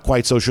 And I'm not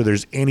quite so sure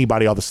there's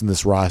anybody else in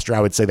this roster I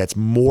would say that's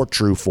more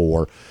true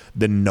for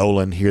than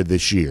Nolan here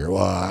this year.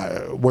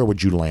 Where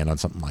would you land on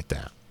something like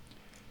that?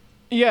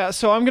 Yeah,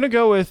 so I'm going to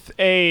go with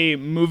a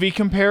movie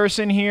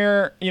comparison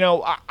here. You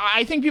know,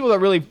 I think people that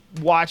really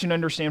watch and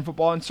understand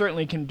football, and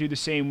certainly can do the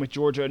same with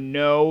Georgia,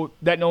 know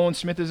that Nolan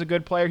Smith is a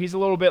good player. He's a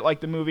little bit like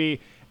the movie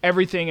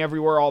Everything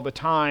Everywhere All the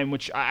Time,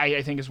 which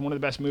I think is one of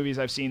the best movies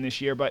I've seen this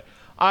year. But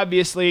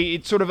obviously,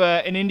 it's sort of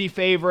an indie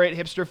favorite,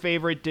 hipster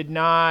favorite, did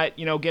not,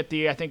 get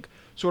the, I think,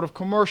 sort of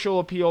commercial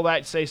appeal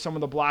that, say, some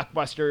of the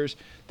blockbusters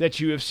that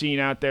you have seen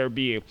out there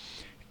be.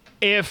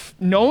 If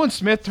Nolan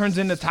Smith turns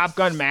into Top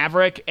Gun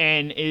Maverick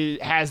and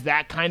has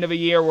that kind of a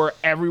year where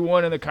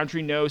everyone in the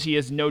country knows he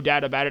is, no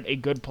doubt about it, a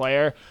good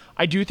player,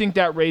 I do think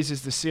that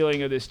raises the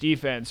ceiling of this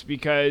defense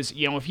because,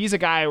 if he's a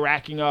guy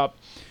racking up,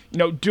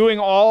 doing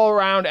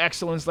all-around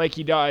excellence like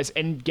he does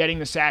and getting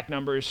the sack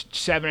numbers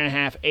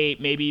 7.5, 8,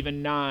 maybe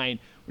even 9,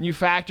 when you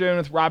factor in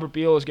with Robert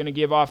Beal is going to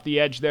give off the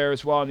edge there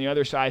as well on the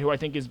other side, who I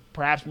think is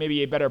perhaps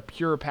maybe a better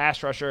pure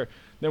pass rusher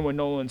than what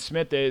Nolan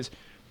Smith is,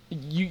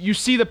 you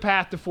see the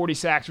path to 40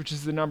 sacks, which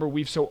is the number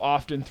we've so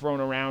often thrown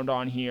around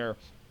on here.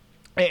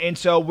 And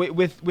so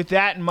with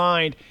that in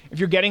mind, if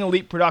you're getting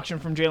elite production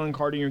from Jalen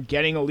Carter, you're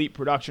getting elite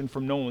production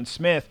from Nolan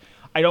Smith,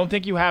 I don't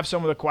think you have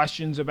some of the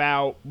questions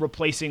about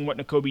replacing what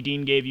Nakobe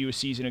Dean gave you a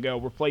season ago,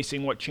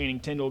 replacing what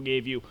Channing Tindall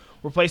gave you,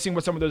 replacing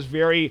what some of those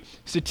very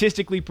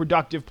statistically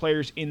productive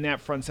players in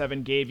that front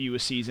seven gave you a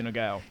season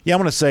ago. Yeah, I'm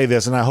going to say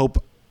this, and I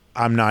hope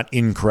I'm not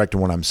incorrect in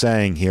what I'm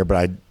saying here, but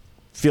I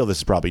feel this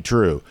is probably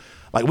true.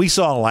 Like we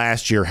saw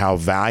last year how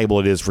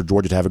valuable it is for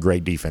Georgia to have a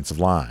great defensive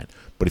line.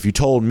 But if you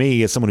told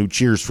me as someone who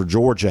cheers for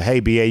Georgia, hey,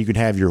 BA, you can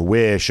have your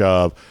wish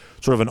of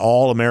sort of an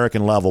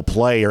all-American level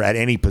player at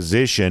any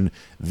position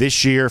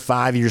this year,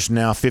 5 years from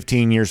now,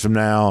 15 years from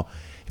now,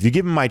 if you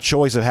give me my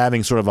choice of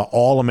having sort of an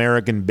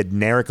all-American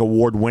Bednarik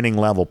Award-winning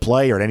level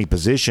player at any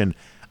position,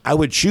 I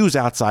would choose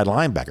outside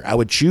linebacker. I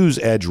would choose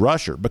edge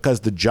rusher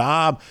because the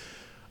job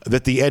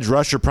that the edge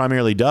rusher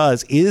primarily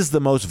does is the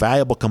most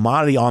valuable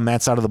commodity on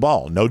that side of the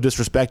ball. No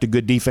disrespect to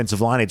good defensive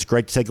line. It's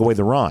great to take away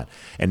the run.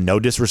 And no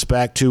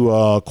disrespect to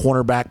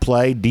cornerback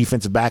play,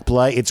 defensive back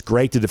play. It's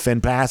great to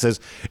defend passes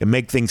and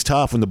make things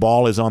tough when the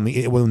ball is in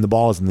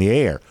the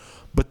air.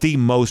 But the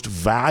most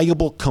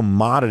valuable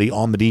commodity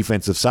on the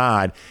defensive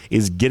side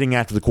is getting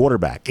after the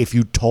quarterback. If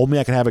you told me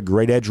I could have a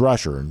great edge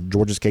rusher, in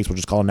Georgia's case, we'll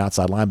just call him an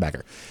outside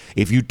linebacker.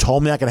 If you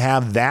told me I could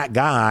have that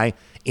guy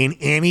in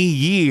any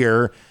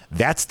year,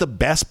 that's the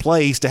best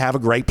place to have a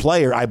great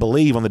player, I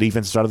believe, on the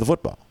defensive side of the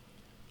football.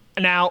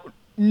 Now,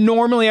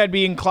 normally I'd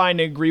be inclined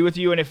to agree with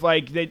you, and if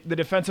like the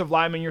defensive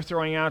lineman you're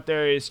throwing out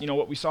there is,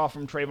 what we saw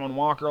from Trayvon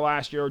Walker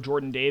last year or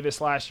Jordan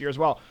Davis last year as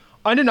well,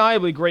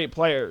 undeniably great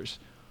players.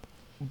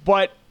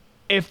 But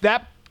if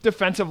that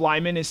defensive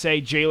lineman is, say,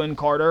 Jalen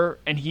Carter,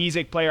 and he's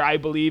a player I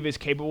believe is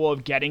capable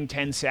of getting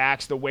 10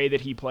 sacks the way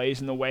that he plays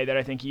and the way that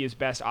I think he is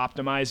best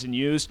optimized and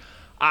used,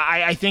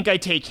 I think I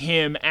take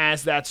him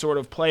as that sort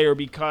of player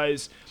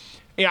because,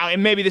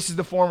 and maybe this is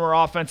the former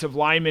offensive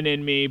lineman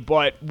in me,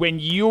 but when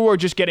you are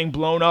just getting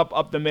blown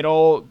up the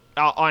middle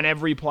on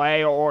every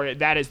play, or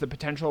that is the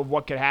potential of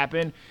what could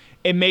happen,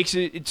 it makes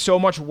it so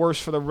much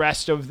worse for the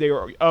rest of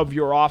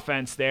your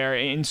offense there.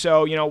 And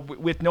so,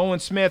 with Nolan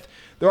Smith,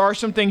 there are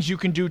some things you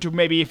can do to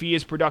maybe if he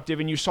is productive,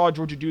 and you saw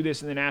Georgia do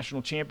this in the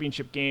national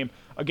championship game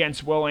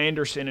against Will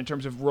Anderson in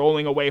terms of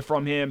rolling away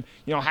from him,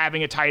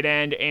 having a tight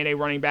end and a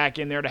running back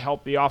in there to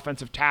help the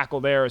offensive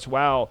tackle there as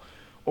well.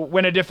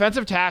 When a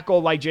defensive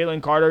tackle like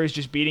Jalen Carter is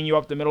just beating you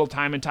up the middle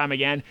time and time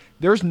again,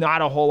 there's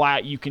not a whole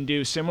lot you can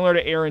do. Similar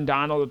to Aaron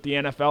Donald at the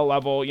NFL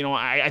level,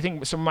 I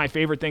think some of my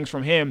favorite things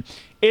from him,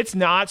 it's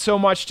not so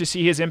much to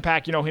see his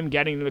impact, him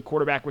getting to the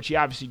quarterback, which he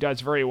obviously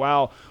does very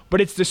well, but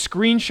it's the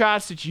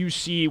screenshots that you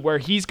see where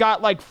he's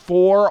got like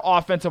 4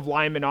 offensive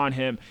linemen on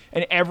him,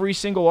 and every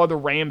single other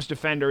Rams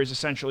defender is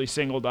essentially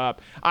singled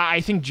up.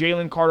 I think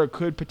Jalen Carter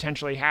could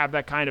potentially have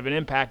that kind of an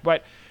impact,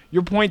 but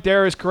your point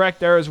there is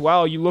correct there as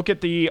well. You look at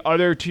the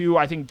other two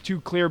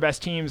clear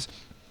best teams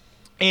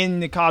in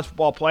the college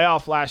football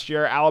playoff last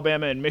year,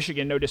 Alabama and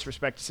Michigan, no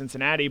disrespect to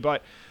Cincinnati,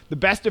 but the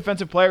best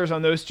defensive players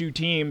on those two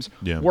teams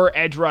were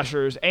edge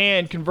rushers.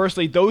 And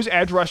conversely, those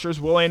edge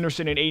rushers, Will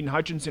Anderson and Aiden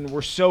Hutchinson,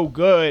 were so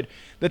good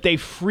that they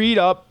freed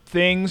up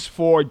things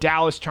for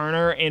Dallas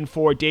Turner and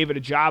for David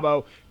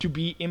Ojabo to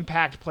be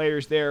impact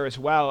players there as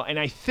well. And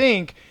I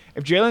think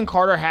if Jalen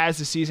Carter has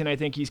the season I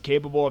think he's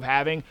capable of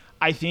having,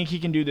 I think he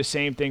can do the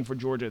same thing for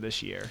Georgia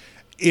this year.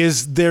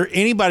 Is there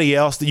anybody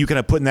else that you kind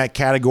of put in that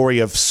category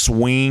of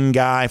swing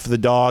guy for the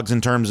Dogs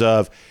in terms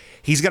of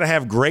he's got to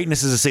have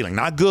greatness as a ceiling?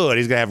 Not good.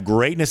 He's got to have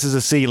greatness as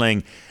a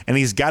ceiling, and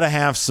he's got to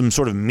have some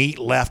sort of meat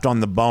left on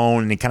the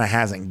bone, and he kind of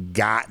hasn't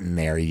gotten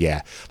there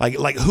yet.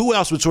 Like who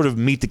else would sort of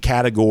meet the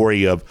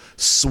category of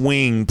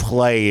swing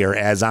player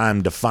as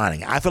I'm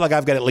defining? I feel like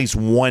I've got at least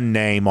one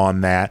name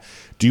on that.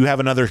 Do you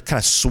have another kind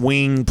of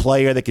swing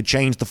player that could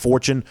change the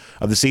fortune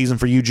of the season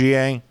for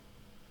UGA?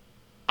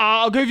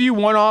 I'll give you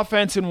one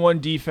offense and one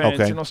defense,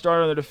 okay, and I'll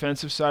start on the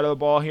defensive side of the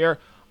ball here.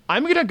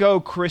 I'm going to go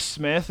Chris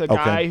Smith, a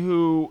guy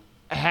who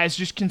has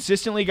just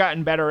consistently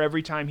gotten better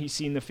every time he's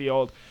seen the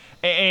field.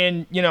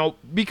 And,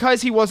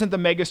 because he wasn't the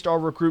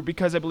megastar recruit,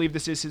 because I believe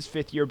this is his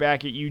 5th year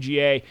back at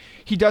UGA,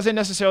 he doesn't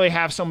necessarily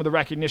have some of the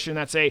recognition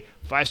that, say,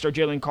 5-star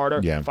Jalen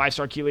Carter,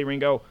 5-star Kelee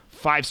Ringo,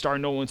 5-star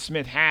Nolan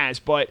Smith has.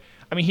 But,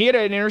 he had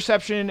an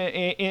interception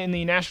in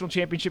the national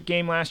championship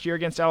game last year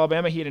against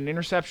Alabama. He had an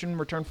interception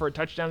returned for a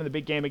touchdown in the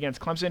big game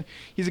against Clemson.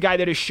 He's a guy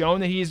that has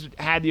shown that he's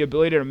had the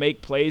ability to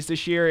make plays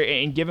this year,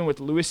 and given with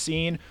Lewis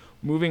Cine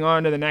moving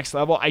on to the next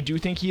level, I do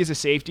think he is a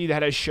safety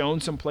that has shown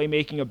some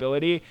playmaking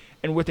ability,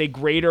 and with a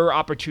greater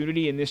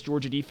opportunity in this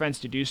Georgia defense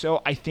to do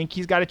so, I think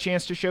he's got a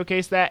chance to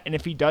showcase that. And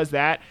if he does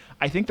that,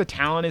 I think the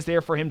talent is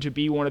there for him to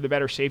be one of the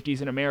better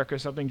safeties in America,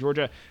 something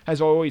Georgia has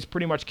always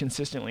pretty much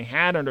consistently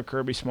had under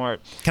Kirby Smart.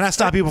 Can I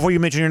stop you before you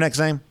mention your next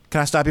name?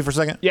 Can I stop you for a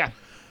second? Yeah.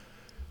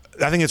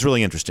 I think it's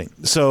really interesting.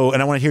 So,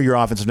 and I want to hear your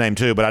offensive name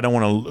too, but I don't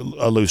want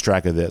to lose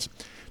track of this.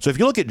 So if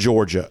you look at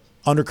Georgia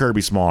under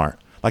Kirby Smart,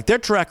 like their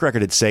track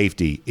record at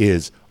safety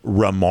is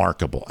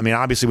remarkable.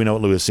 Obviously we know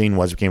what Lewis Cine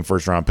was, became a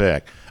first-round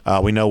pick.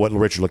 We know what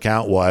Richard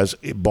LeCounte was.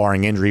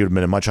 Barring injury, he would have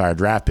been a much higher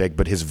draft pick,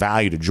 but his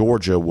value to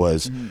Georgia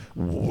was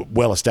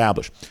well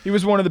established. He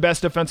was one of the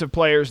best defensive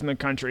players in the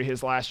country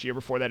his last year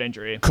before that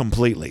injury.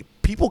 Completely.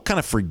 People kind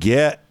of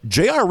forget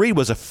J.R. Reed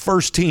was a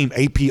first-team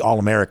AP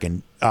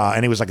All-American,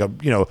 and he was like a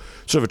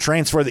sort of a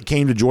transfer that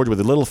came to Georgia with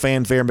a little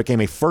fanfare and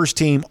became a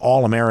first-team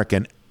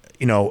All-American,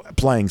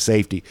 playing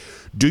safety.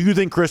 Do you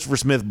think Christopher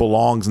Smith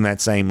belongs in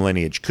that same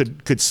lineage?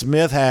 Could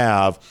Smith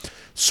have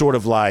sort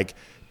of like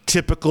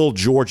typical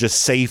Georgia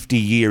safety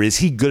year? Is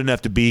he good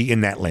enough to be in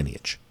that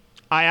lineage?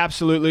 I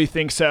absolutely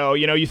think so.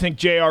 You think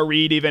J.R.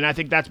 Reed even, I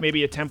think that's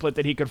maybe a template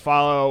that he could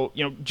follow.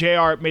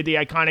 J.R. made the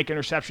iconic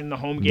interception in the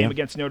home game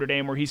against Notre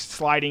Dame where he's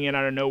sliding in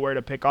out of nowhere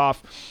to pick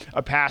off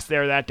a pass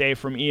there that day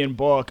from Ian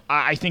Book.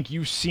 I think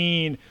you've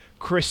seen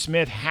Chris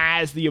Smith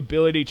has the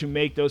ability to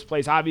make those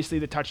plays. Obviously,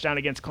 the touchdown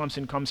against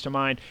Clemson comes to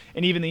mind,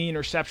 and even the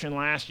interception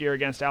last year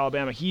against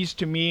Alabama. He's,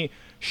 to me,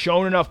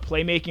 shown enough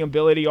playmaking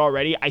ability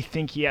already. I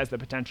think he has the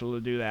potential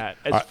to do that.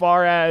 As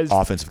far as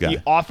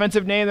the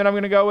offensive name that I'm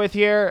going to go with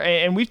here,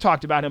 and we've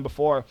talked about him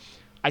before,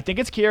 I think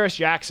it's Kearis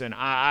Jackson.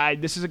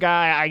 This is a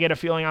guy I get a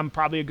feeling I'm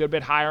probably a good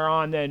bit higher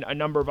on than a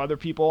number of other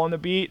people on the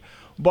beat.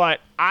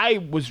 But I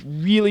was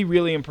really,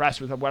 really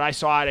impressed with what I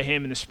saw out of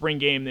him in the spring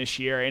game this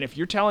year. And if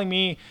you're telling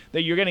me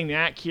that you're getting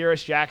that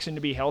Kearis Jackson to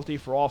be healthy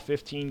for all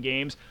 15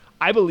 games,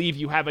 I believe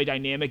you have a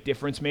dynamic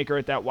difference maker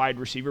at that wide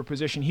receiver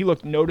position. He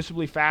looked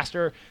noticeably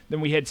faster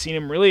than we had seen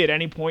him really at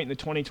any point in the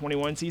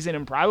 2021 season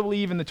and probably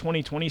even the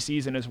 2020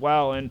 season as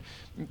well. And,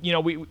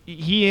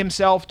 he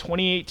himself,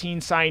 2018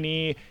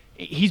 signee,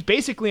 he's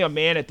basically a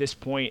man at this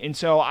point. And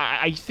so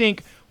I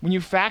think when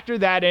you factor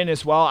that in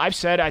as well, I've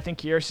said I think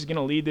Kearis is going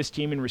to lead this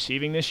team in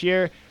receiving this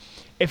year.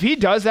 If he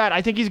does that,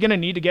 I think he's going to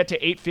need to get to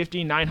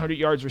 850, 900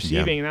 yards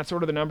receiving, and that's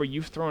sort of the number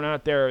you've thrown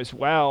out there as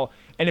well.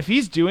 And if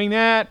he's doing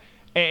that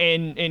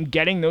and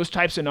getting those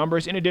types of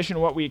numbers, in addition to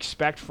what we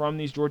expect from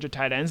these Georgia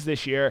tight ends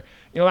this year,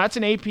 that's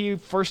an AP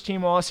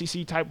first-team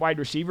All-SEC type wide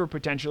receiver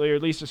potentially, or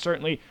at least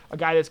certainly a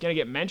guy that's going to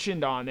get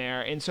mentioned on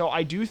there. And so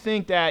I do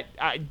think that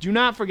do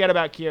not forget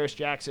about Kearis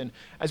Jackson.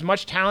 As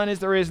much talent as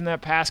there is in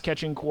that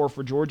pass-catching core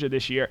for Georgia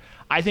this year,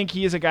 I think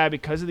he is a guy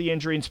because of the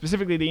injury, and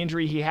specifically the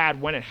injury he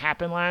had when it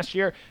happened last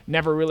year,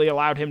 never really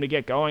allowed him to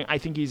get going. I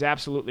think he's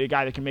absolutely a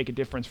guy that can make a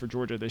difference for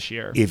Georgia this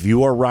year. If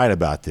you are right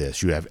about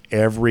this, you have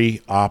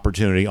every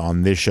opportunity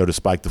on this show to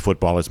spike the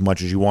football as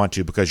much as you want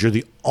to, because you're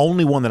the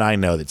only one that I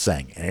know that's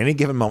saying, at any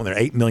given moment, there are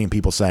 8 million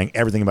people saying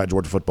everything about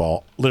Georgia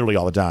football literally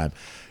all the time.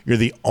 You're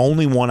the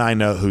only one I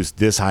know who's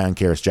this high on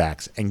Kearis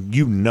Jackson.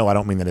 And I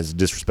don't mean that as a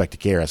disrespect to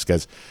Kearis,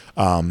 because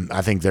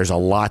I think there's a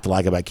lot to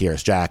like about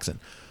Kearis Jackson.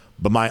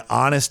 But my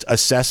honest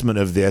assessment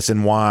of this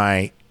and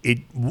why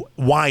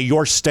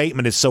your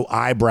statement is so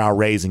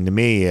eyebrow-raising to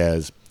me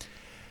is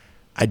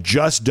I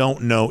just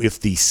don't know if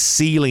the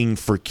ceiling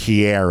for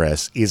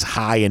Kearis is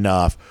high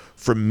enough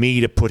for me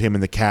to put him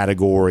in the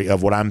category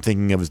of what I'm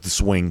thinking of as the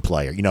swing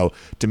player.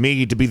 To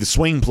me, to be the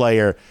swing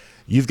player,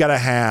 you've got to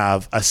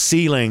have a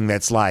ceiling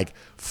that's like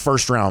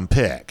first-round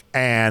pick.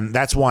 And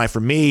that's why,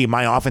 for me,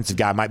 my offensive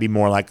guy might be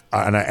more like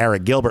an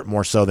Eric Gilbert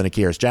more so than a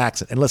Kearis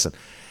Jackson. And listen,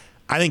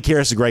 I think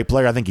Kearis is a great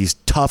player. I think he's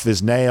tough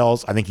as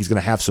nails. I think he's going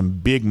to have some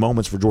big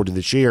moments for Georgia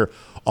this year,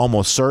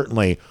 almost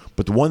certainly.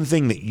 But the one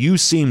thing that you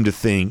seem to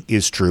think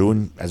is true,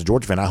 and as a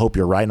Georgia fan, I hope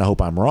you're right and I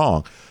hope I'm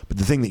wrong, but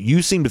the thing that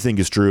you seem to think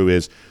is true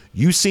is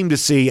you seem to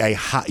see a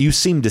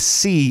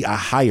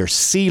higher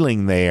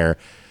ceiling there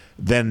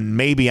than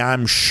maybe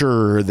I'm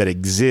sure that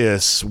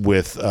exists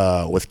with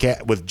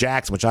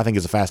Jackson, which I think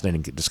is a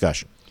fascinating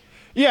discussion.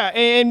 Yeah,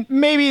 and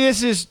maybe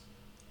this is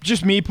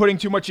just me putting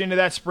too much into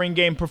that spring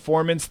game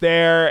performance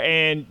there.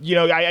 And,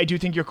 I do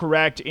think you're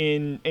correct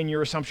in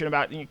your assumption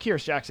about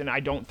Kearis Jackson. I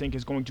don't think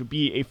is going to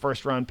be a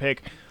first-round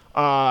pick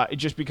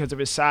just because of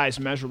his size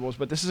measurables.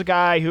 But this is a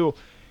guy who,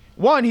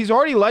 one, he's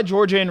already led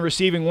Georgia in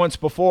receiving once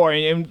before.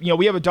 And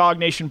we have a Dog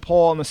Nation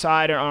poll on the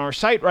side on our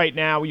site right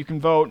now. You can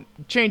vote.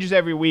 It changes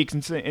every week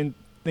and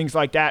things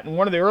like that. And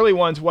one of the early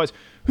ones was,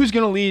 who's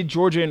going to lead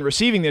Georgia in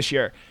receiving this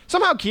year?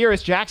 Somehow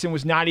Kearis Jackson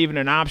was not even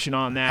an option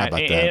on that. How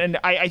about and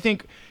I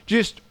think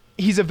just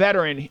he's a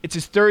veteran. It's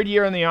his third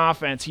year in the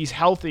offense. He's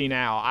healthy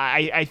now.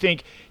 I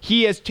think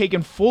he has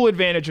taken full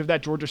advantage of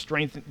that Georgia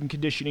strength and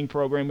conditioning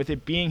program, with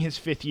it being his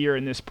 5th year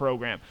in this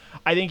program.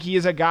 I think he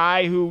is a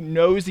guy who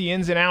knows the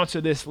ins and outs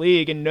of this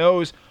league and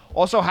knows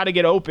also how to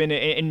get open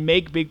and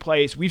make big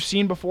plays. We've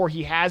seen before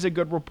he has a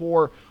good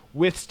rapport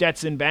with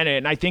Stetson Bennett,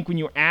 and I think when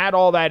you add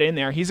all that in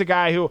there, he's a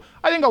guy who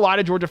I think a lot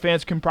of Georgia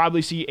fans can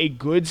probably see a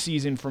good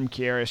season from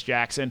Kearis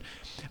Jackson.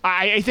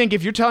 I think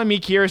if you're telling me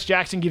Kearis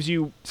Jackson gives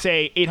you,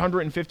 say,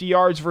 850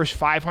 yards versus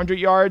 500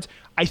 yards,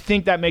 I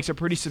think that makes a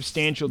pretty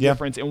substantial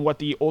difference in what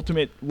the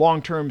ultimate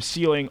long-term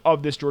ceiling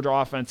of this Georgia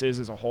offense is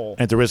as a whole.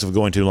 At the risk of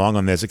going too long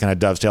on this, it kind of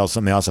dovetails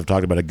something else I've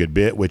talked about a good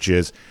bit, which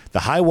is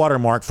the high water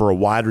mark for a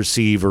wide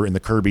receiver in the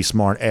Kirby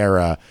Smart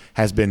era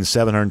has been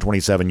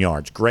 727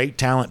 yards. Great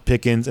talent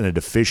Pickens and a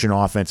deficient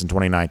offense in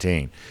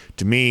 2019.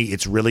 To me,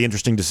 it's really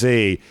interesting to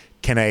see,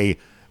 can a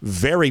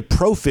very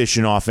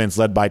proficient offense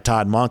led by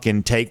Todd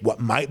Monken take what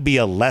might be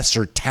a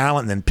lesser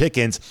talent than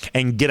Pickens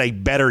and get a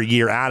better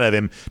year out of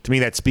him? To me,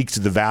 that speaks to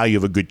the value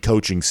of a good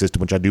coaching system,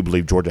 which I do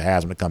believe Georgia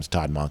has when it comes to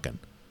Todd Monken.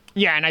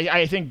 Yeah, and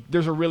I think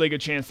there's a really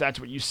good chance that's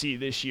what you see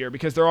this year,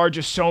 because there are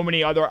just so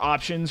many other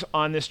options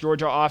on this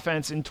Georgia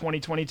offense in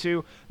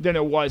 2022 than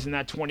there was in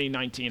that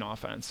 2019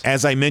 offense.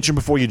 As I mentioned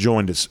before you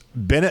joined us, Stetson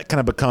Bennett kind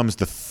of becomes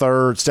the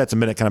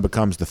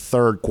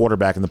third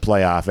quarterback in the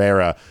playoff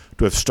era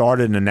to have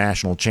started in a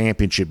national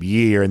championship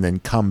year and then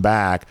come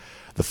back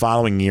the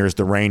following year as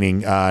the reigning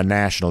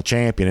national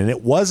champion. And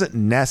it wasn't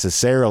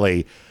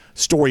necessarily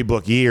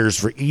storybook years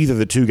for either of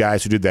the two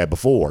guys who did that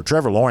before.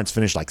 Trevor Lawrence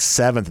finished like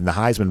 7th in the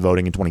Heisman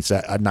voting in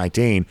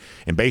 2019,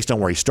 and based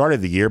on where he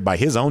started the year, by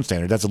his own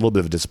standard, that's a little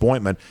bit of a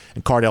disappointment.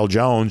 And Cardale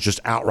Jones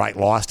just outright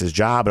lost his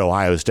job at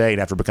Ohio State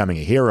after becoming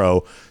a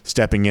hero,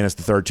 stepping in as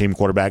the third-team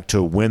quarterback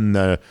to win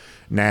the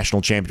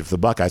national championship for the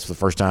Buckeyes for the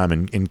first time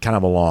in kind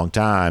of a long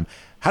time.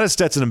 How does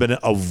Stetson Bennett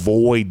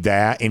avoid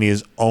that in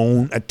his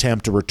own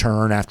attempt to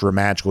return after a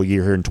magical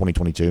year here in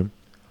 2022?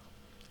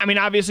 I mean,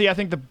 obviously, I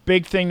think the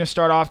big thing to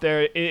start off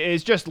there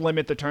is just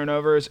limit the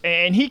turnovers,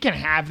 and he can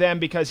have them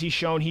because he's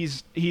shown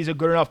he's a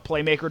good enough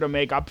playmaker to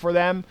make up for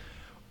them.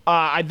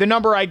 The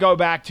number I go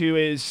back to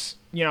is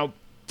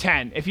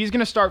 10. If he's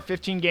going to start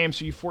 15 games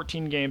for you,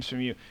 14 games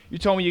from you, you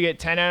told me you get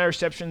 10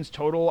 interceptions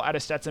total out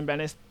of Stetson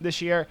Bennett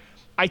this year.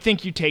 I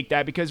think you take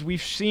that because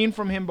we've seen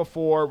from him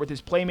before with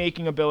his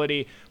playmaking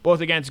ability,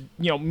 both against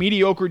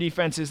mediocre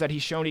defenses that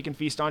he's shown he can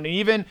feast on, and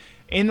even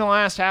in the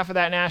last half of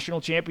that national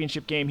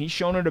championship game, he's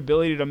shown an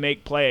ability to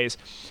make plays.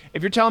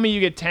 If you're telling me you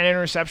get 10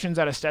 interceptions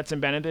out of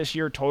Stetson Bennett this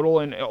year total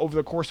and over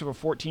the course of a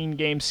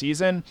 14-game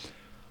season,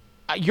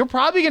 you're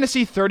probably going to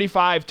see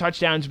 35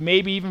 touchdowns,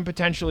 maybe even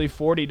potentially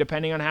 40,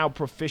 depending on how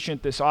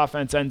proficient this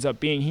offense ends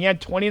up being. He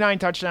had 29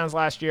 touchdowns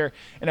last year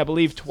and I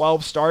believe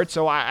 12 starts,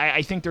 so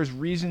I think there's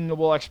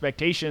reasonable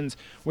expectations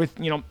with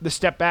the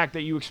step back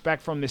that you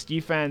expect from this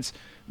defense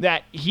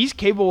that he's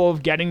capable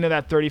of getting to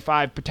that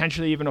 35,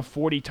 potentially even a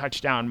 40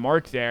 touchdown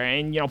mark there.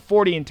 And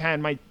 40 and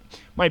 10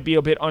 might be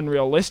a bit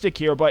unrealistic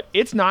here, but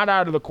it's not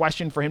out of the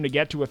question for him to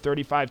get to a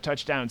 35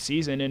 touchdown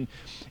season. And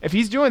if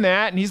he's doing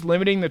that and he's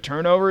limiting the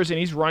turnovers and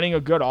he's running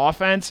a good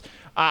offense,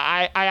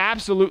 I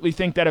absolutely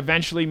think that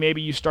eventually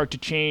maybe you start to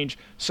change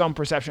some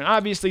perception.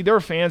 Obviously, there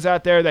are fans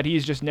out there that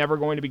he's just never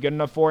going to be good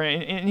enough for,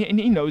 and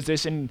he knows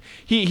this, and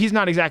he's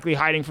not exactly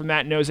hiding from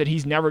that, knows that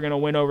he's never going to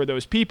win over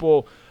those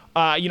people.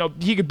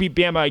 He could beat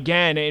Bama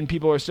again, and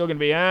people are still going to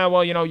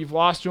be, you've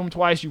lost to him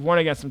twice, you've won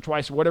against him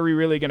twice, what are we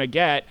really going to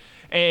get?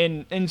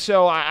 And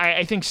so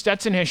I think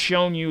Stetson has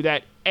shown you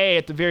that,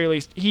 at the very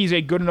least, he's a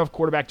good enough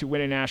quarterback to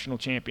win a national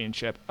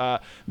championship.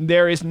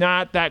 There is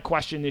not that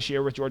question this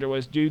year with Georgia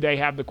was, do they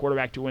have the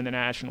quarterback to win the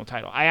national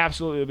title? I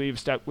absolutely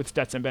believe with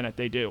Stetson Bennett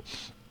they do.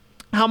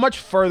 How much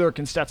further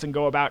can Stetson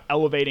go about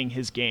elevating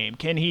his game?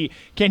 Can he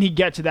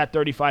get to that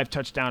 35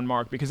 touchdown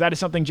mark? Because that is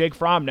something Jake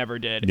Fromm never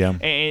did. Yeah.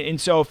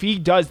 And so if he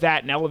does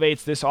that and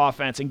elevates this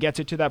offense and gets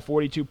it to that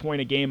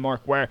 42-point-a-game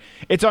mark where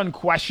it's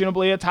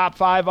unquestionably a top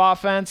 5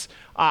 offense,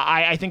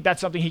 I think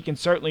that's something he can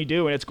certainly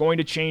do, and it's going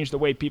to change the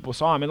way people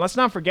saw him. And let's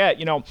not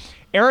forget,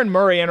 Aaron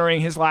Murray entering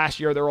his last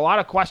year, there were a lot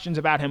of questions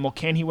about him. Well,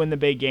 can he win the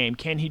big game?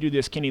 Can he do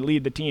this? Can he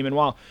lead the team? And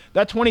while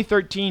that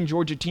 2013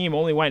 Georgia team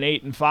only went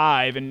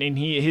 8-5, and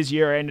his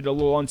year ended a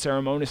little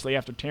unceremoniously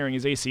after tearing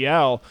his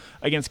ACL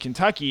against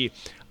Kentucky,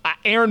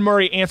 Aaron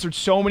Murray answered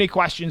so many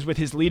questions with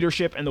his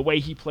leadership and the way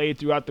he played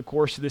throughout the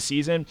course of the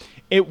season.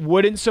 It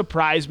wouldn't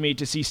surprise me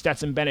to see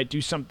Stetson Bennett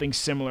do something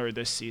similar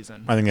this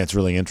season. I think that's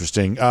really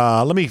interesting.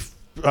 Let me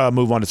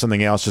move on to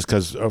something else just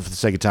because for the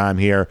sake of time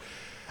here.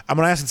 I'm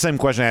going to ask the same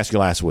question I asked you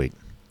last week.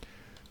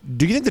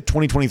 Do you think the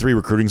 2023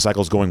 recruiting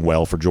cycle is going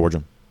well for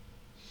Georgia?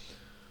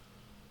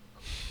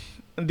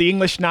 The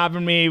English snob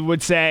in me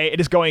would say it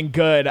is going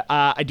good.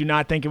 I do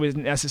not think it was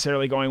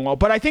necessarily going well.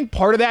 But I think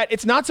part of that,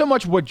 it's not so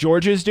much what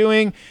Georgia is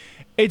doing.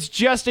 It's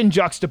just in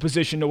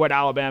juxtaposition to what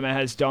Alabama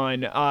has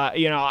done.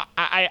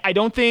 I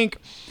don't think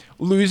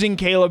losing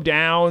Caleb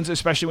Downs,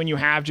 especially when you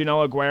have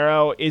Janelle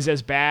Aguero, is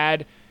as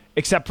bad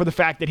except for the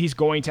fact that he's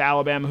going to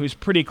Alabama, who's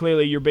pretty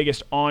clearly your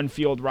biggest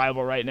on-field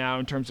rival right now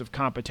in terms of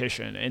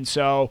competition. And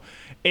so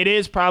it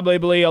is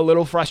probably a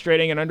little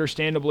frustrating, and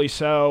understandably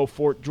so,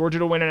 for Georgia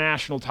to win a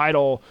national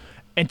title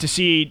and to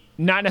see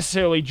not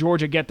necessarily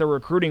Georgia get the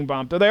recruiting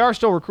bump, though they are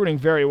still recruiting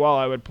very well,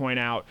 I would point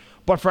out,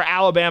 but for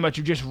Alabama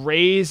to just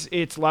raise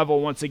its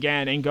level once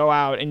again and go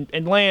out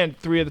and land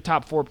 3 of the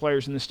top 4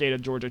 players in the state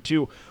of Georgia,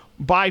 to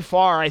by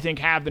far, I think,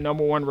 have the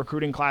number 1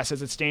 recruiting class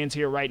as it stands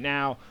here right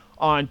now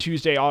on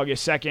Tuesday,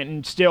 August 2nd.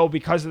 And still,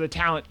 because of the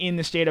talent in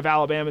the state of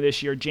Alabama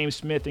this year, James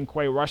Smith and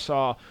Quay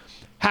Russaw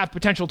have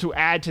potential to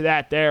add to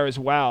that there as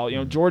well.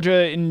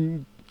 Georgia,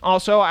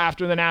 also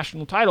after the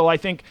national title, I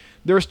think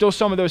there are still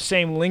some of those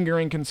same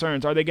lingering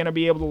concerns. Are they going to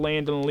be able to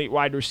land an elite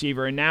wide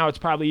receiver? And now it's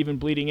probably even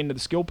bleeding into the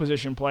skill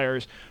position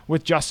players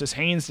with Justice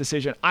Haynes'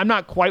 decision. I'm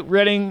not quite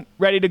ready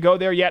to go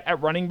there yet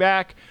at running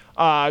back.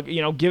 I've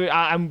given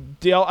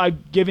Dell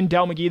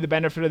McGee the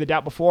benefit of the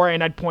doubt before,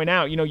 and I'd point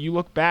out, you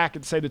look back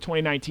at, say, the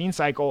 2019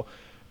 cycle,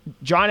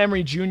 John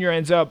Emery Jr.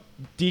 ends up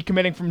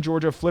decommitting from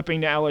Georgia,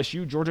 flipping to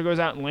LSU. Georgia goes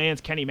out and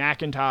lands Kenny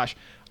McIntosh.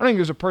 I don't think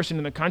there's a person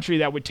in the country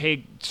that would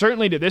take,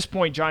 certainly to this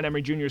point, John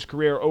Emery Jr.'s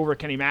career over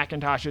Kenny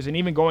McIntosh's. And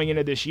even going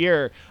into this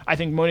year, I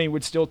think money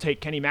would still take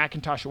Kenny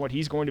McIntosh and what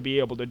he's going to be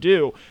able to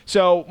do.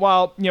 So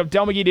while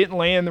Dell McGee didn't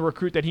land the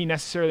recruit that he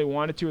necessarily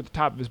wanted to at the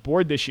top of his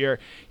board this year,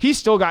 he's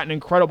still got an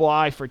incredible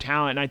eye for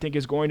talent, and I think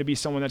is going to be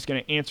someone that's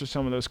going to answer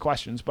some of those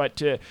questions. But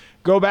to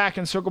go back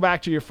and circle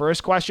back to your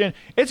first question,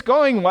 it's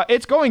going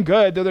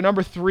good. They're the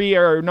number 3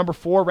 or number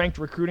 4 ranked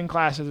recruiting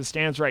class as it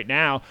stands right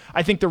now.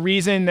 I think the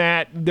reason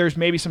that there's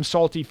maybe some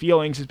salty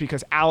feelings is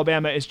because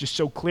Alabama is just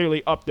so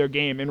clearly up their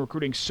game and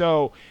recruiting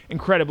so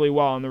incredibly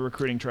well on the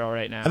recruiting trail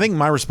right now. I think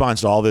my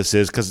response to all this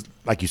is, because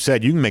like you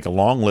said, you can make a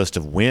long list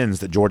of wins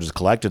that Georgia's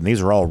collected, and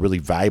these are all really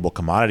valuable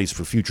commodities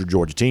for future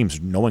Georgia teams.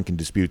 No one can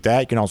dispute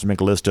that. You can also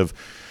make a list of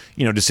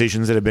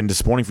decisions that have been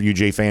disappointing for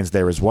UGA fans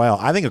there as well.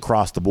 I think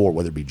across the board,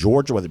 whether it be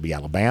Georgia, whether it be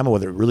Alabama,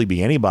 whether it really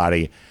be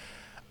anybody,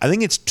 I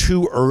think it's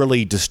too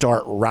early to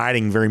start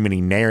writing very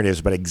many narratives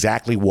about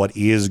exactly what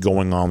is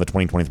going on in the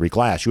 2023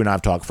 class. You and I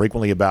have talked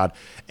frequently about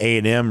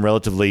A&M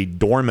relatively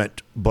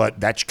dormant, but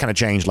that kind of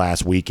changed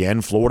last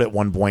weekend. Florida at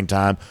one point in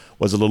time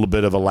was a little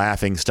bit of a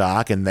laughing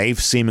stock, and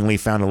they've seemingly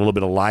found a little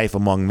bit of life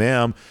among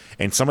them.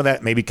 And some of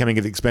that may be coming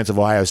at the expense of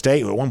Ohio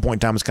State, who at one point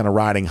in time was kind of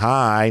riding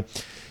high.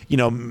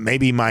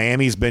 Maybe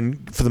Miami's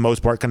been, for the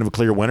most part, kind of a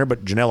clear winner,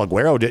 but Janelle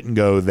Aguero didn't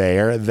go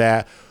there.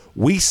 That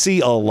we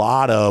see a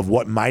lot of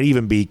what might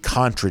even be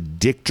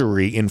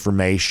contradictory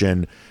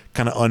information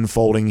kind of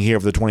unfolding here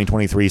for the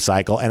 2023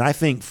 cycle. And I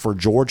think for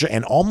Georgia,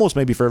 and almost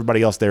maybe for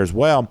everybody else there as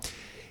well,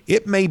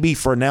 it may be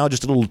for now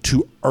just a little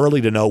too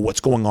early to know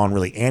what's going on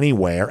really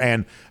anywhere,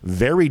 and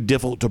very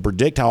difficult to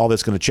predict how all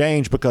this is going to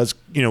change because,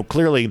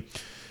 clearly,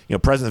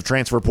 presence of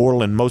transfer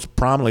portal and most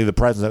prominently the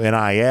presence of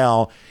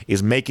NIL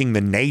is making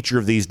the nature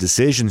of these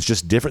decisions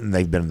just different than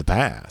they've been in the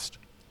past.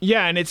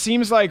 Yeah, and it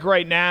seems like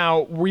right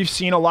now we've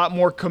seen a lot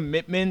more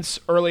commitments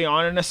early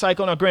on in a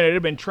cycle. Now, granted, it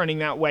had been trending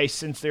that way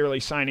since the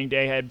early signing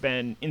day had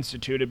been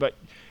instituted, but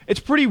it's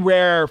pretty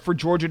rare for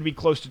Georgia to be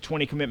close to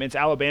 20 commitments,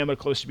 Alabama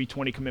close to be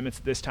 20 commitments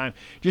at this time,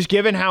 just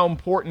given how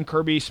important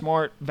Kirby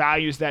Smart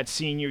values that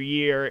senior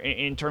year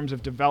in terms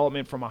of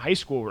development from a high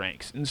school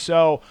ranks. And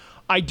so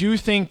I do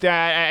think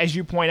that, as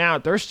you point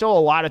out, there's still a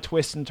lot of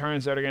twists and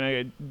turns that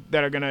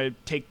are gonna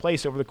take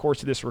place over the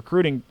course of this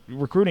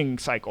recruiting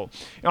cycle.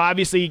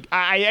 Obviously,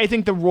 I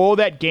think the role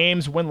that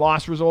games,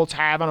 win-loss results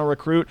have on a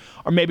recruit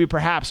are maybe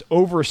perhaps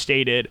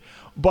overstated.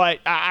 But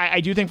I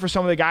do think for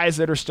some of the guys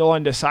that are still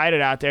undecided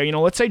out there,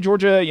 let's say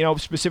Georgia,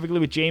 specifically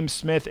with James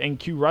Smith and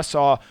Quay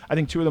Russaw, I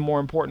think 2 of the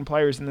more important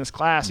players in this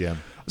class. Yeah.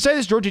 Let's say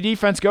this Georgia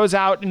defense goes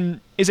out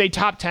and is a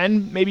top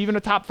 10, maybe even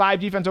a top 5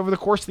 defense over the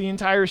course of the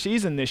entire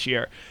season this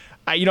year.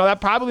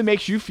 That probably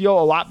makes you feel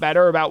a lot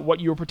better about what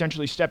you were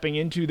potentially stepping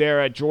into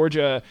there at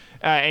Georgia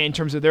in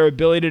terms of their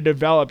ability to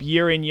develop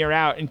year in, year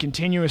out and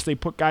continuously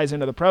put guys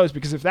into the pros.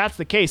 Because if that's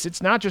the case,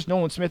 it's not just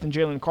Nolan Smith and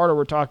Jalen Carter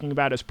we're talking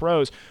about as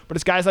pros, but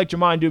it's guys like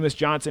Jamon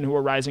Dumas-Johnson who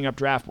are rising up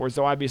draft boards,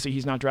 though obviously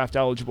he's not draft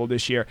eligible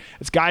this year.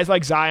 It's guys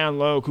like Zion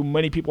Logue, who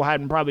many people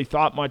hadn't probably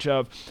thought much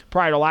of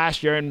prior to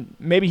last year, and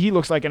maybe he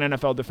looks like an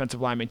NFL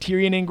defensive lineman.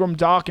 Tyrion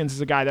Ingram-Dawkins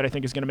is a guy that I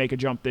think is going to make a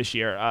jump this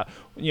year.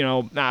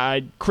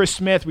 Chris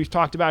Smith, we've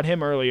talked about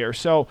him earlier.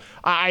 So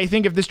I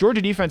think if this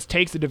Georgia defense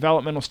takes the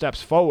developmental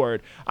steps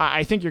forward,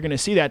 I think you're going to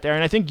see that there.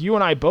 And I think you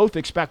and I both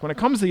expect when it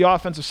comes to the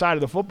offensive side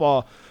of the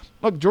football,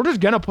 look, Georgia's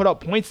going to put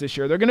up points this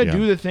year. They're going to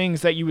do the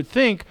things that you would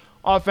think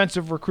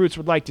offensive recruits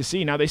would like to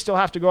see. Now, they still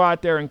have to go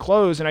out there and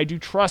close, and I do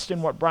trust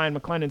in what Brian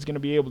McClendon's going to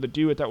be able to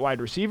do at that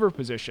wide receiver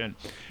position.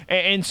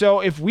 And so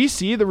if we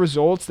see the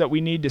results that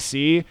we need to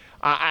see,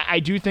 I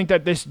do think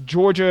that this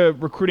Georgia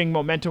recruiting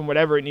momentum,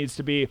 whatever it needs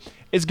to be,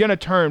 is going to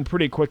turn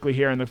pretty quickly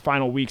here in the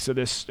final weeks of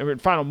this, or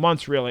final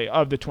months really,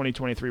 of the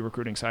 2023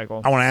 recruiting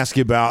cycle. I want to ask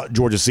you about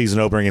Georgia's season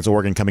opener against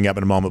Oregon coming up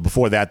in a moment.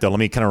 Before that, though, let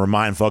me kind of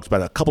remind folks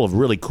about a couple of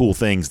really cool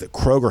things that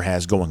Kroger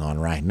has going on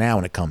right now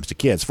when it comes to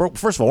kids.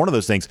 First of all, one of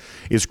those things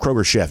is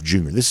Kroger Chef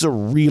Jr. This is a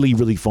really,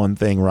 really fun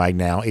thing right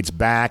now. It's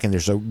back, and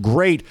there's a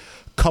great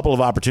couple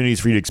of opportunities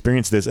for you to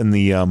experience this in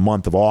the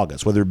month of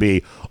August, whether it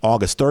be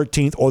August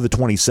 13th or the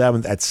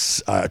 27th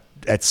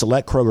at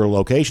select Kroger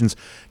locations,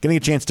 getting a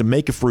chance to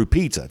make a fruit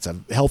pizza. It's a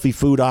healthy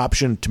food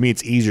option. To me,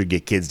 it's easier to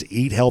get kids to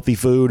eat healthy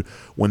food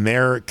when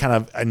they're kind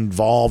of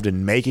involved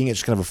in making it.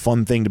 It's kind of a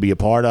fun thing to be a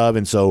part of.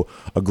 And so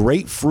a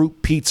great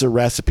fruit pizza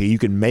recipe, you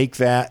can make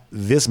that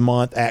this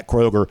month at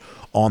Kroger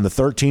on the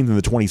 13th and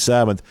the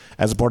 27th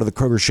as a part of the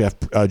Kroger Chef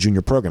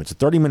Junior program. It's a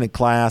 30-minute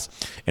class,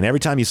 and every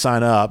time you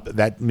sign up,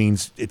 that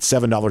means it's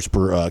 $7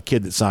 per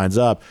kid that signs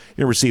up.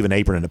 You'll receive an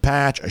apron and a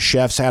patch, a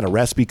chef's hat, a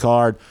recipe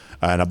card,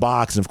 and a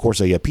box, and, of course,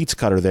 a pizza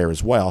cutter there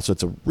as well. So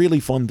it's a really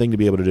fun thing to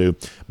be able to do.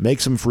 Make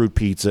some fruit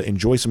pizza,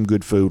 enjoy some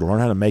good food, learn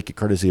how to make it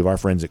courtesy of our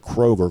friends at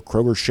Kroger,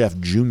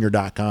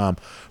 KrogerChefJunior.com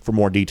for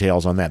more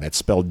details on that. That's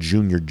spelled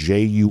Junior,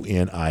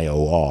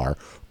 Junior.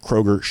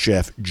 Kroger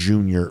Chef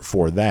Junior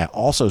for that.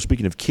 Also,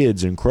 speaking of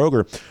kids in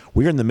Kroger,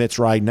 we're in the midst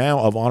right now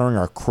of honoring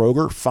our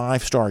Kroger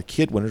 5-star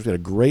kid winners. We had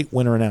a great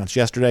winner announced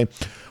yesterday.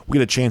 We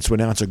get a chance to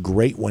announce a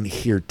great one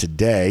here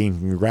today. And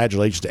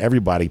congratulations to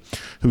everybody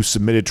who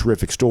submitted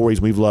terrific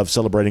stories. We've loved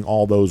celebrating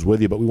all those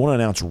with you, but we want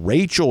to announce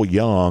Rachel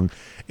Young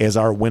as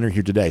our winner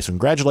here today. So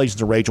congratulations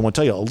to Rachel. I want to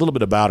tell you a little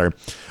bit about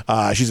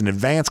her. She's in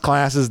advanced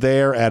classes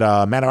there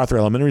at Matt Arthur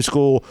Elementary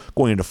School,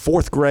 going into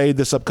 4th grade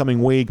this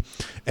upcoming week,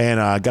 and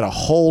got a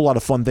whole lot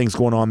of fun things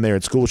going on there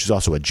at school. She's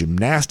also a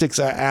gymnastics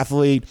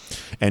athlete,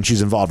 and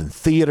she's involved in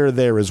theater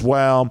there as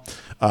well.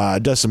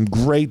 Does some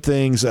great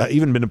things,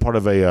 even been a part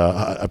of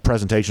a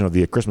presentation of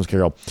the Christmas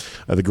Carol,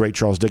 the great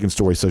Charles Dickens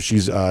story. So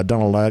she's done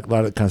a lot of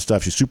that kind of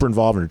stuff. She's super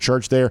involved in her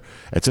church there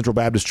at Central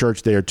Baptist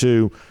Church there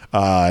too,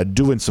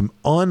 doing some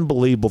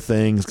unbelievable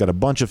things. Got a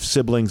bunch of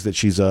siblings that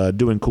she's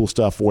doing cool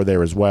stuff for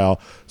there as well.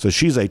 So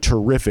she's a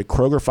terrific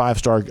Kroger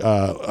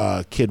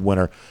 5-star kid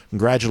winner.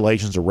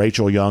 Congratulations to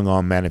Rachel Young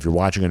on that. If you're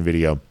watching on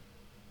video,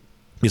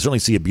 you certainly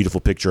see a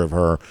beautiful picture of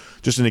her.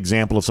 Just an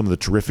example of some of the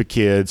terrific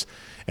kids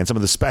and some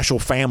of the special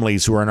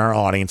families who are in our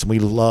audience. And we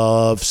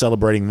love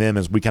celebrating them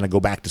as we kind of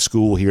go back to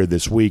school here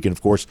this week. And, of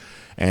course,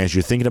 as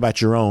you're thinking about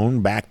your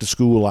own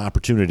back-to-school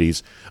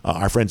opportunities,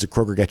 our friends at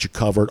Kroger got you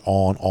covered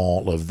on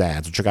all of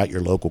that. So check out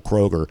your local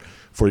Kroger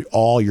for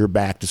all your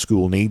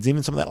back-to-school needs,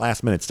 even some of that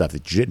last-minute stuff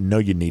that you didn't know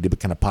you needed but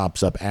kind of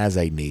pops up as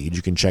a need.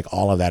 You can check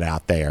all of that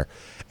out there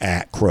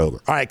at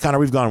Kroger. All right, Connor,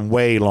 we've gone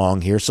way long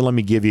here, so let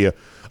me give you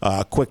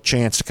a quick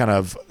chance to kind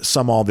of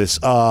sum all this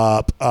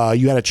up.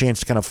 You had a chance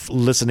to kind of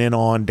listen in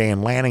on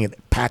Dan Lanning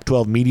at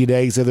Pac-12 Media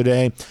Days the other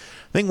day.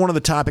 I think one of the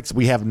topics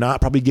we have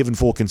not probably given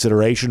full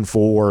consideration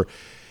for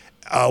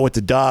with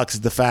the Ducks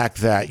is the fact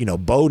that,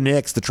 Bo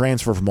Nix, the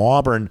transfer from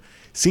Auburn,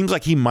 seems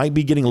like he might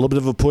be getting a little bit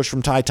of a push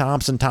from Ty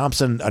Thompson.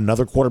 Thompson,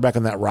 another quarterback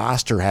on that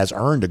roster, has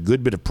earned a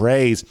good bit of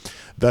praise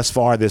thus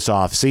far this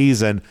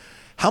offseason.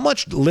 How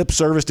much lip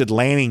service did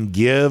Lanning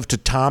give to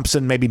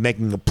Thompson, maybe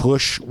making a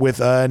push with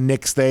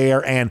Nix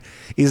there? And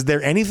is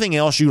there anything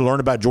else you learned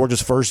about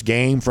Georgia's first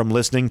game from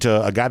listening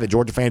to a guy that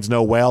Georgia fans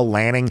know well,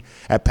 Lanning,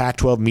 at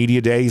Pac-12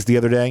 Media Days the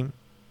other day?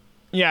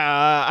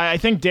 Yeah, I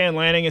think Dan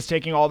Lanning is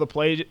taking all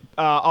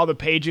the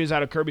pages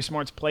out of Kirby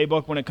Smart's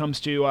playbook when it comes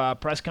to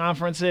press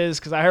conferences,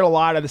 because I heard a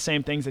lot of the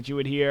same things that you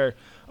would hear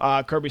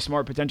Kirby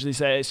Smart potentially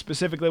say,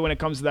 specifically when it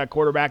comes to that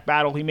quarterback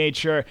battle. He made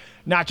sure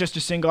not just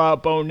to single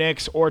out Bo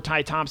Nix or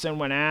Ty Thompson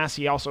when asked.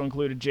 He also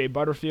included Jay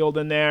Butterfield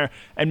in there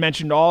and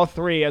mentioned all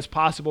three as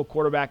possible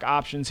quarterback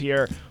options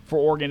here for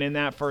Oregon in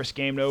that first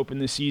game to open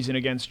the season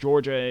against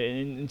Georgia.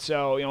 And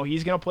so,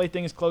 he's going to play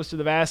things close to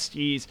the vest.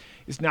 He's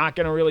not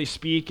going to really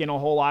speak in a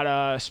whole lot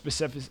of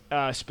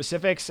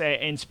specifics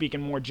and speak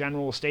in more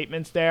general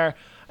statements there.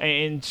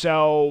 And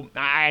so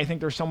I think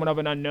there's somewhat of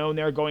an unknown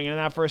there going into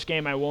that first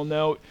game. I will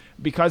note,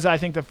 because I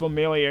think the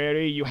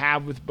familiarity you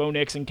have with Bo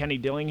Nix and Kenny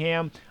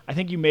Dillingham, I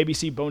think you maybe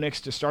see Bo Nix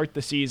to start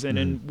the season,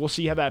 and we'll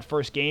see how that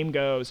first game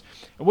goes.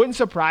 It wouldn't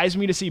surprise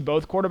me to see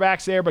both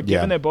quarterbacks there, but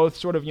given that both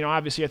sort of,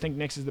 obviously I think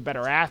Nix is the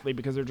better athlete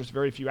because there are just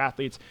very few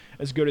athletes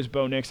as good as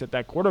Bo Nix at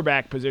that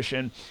quarterback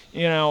position.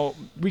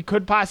 We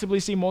could possibly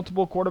see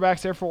multiple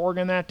quarterbacks there for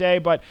Oregon that day,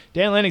 but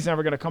Dan Lanning's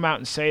never going to come out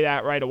and say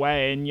that right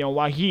away. And,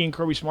 while he and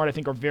Kirby Smart, I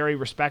think, are very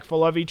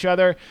respectful of each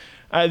other,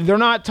 they're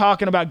not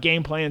talking about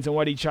game plans and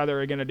what each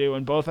other are going to do.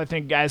 And both, I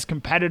think, as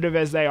competitive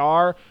as they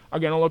are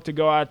going to look to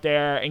go out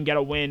there and get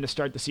a win to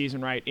start the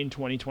season right in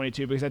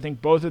 2022, because I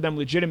think both of them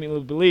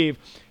legitimately believe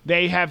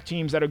they have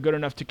teams that are good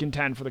enough to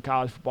contend for the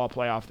college football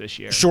playoff this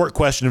year. Short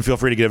question, and feel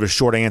free to give a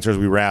short answer as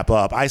we wrap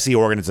up. I see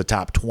Oregon as a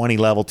top 20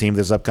 level team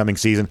this upcoming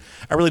season.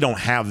 I really don't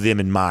have them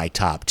in my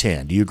top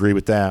 10. Do you agree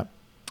with that?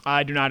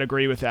 I do not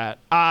agree with that.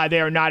 They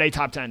are not a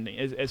top 10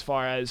 as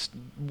far as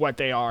what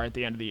they are at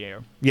the end of the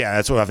year. Yeah,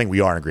 that's what I think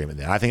we are in agreement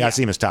there. I think I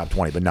see them as top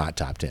 20, but not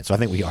top 10. So I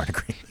think we are in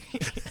agreement.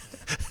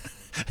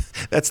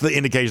 That's the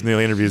indication the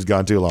interview's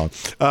gone too long.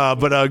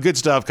 But good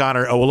stuff,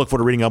 Connor. We'll look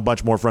forward to reading a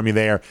bunch more from you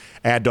there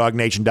at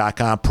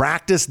DogNation.com.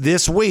 Practice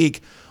this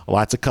week.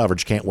 Lots of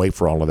coverage. Can't wait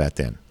for all of that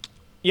then.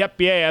 Yep,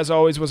 BA, as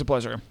always, was a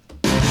pleasure.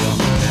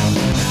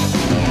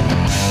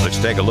 Let's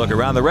take a look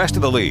around the rest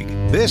of the league.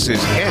 This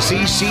is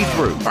SEC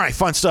Through. All right,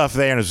 fun stuff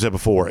there. And as I said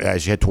before,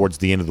 as you head towards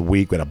the end of the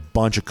week, we had a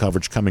bunch of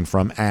coverage coming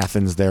from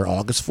Athens there.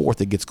 August 4th,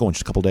 it gets going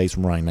just a couple days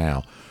from right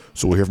now.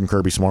 So we'll hear from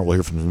Kirby Smart. We'll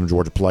hear from some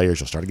Georgia players.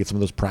 You'll start to get some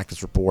of those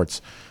practice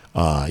reports.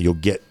 You'll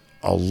get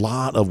a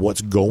lot of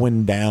what's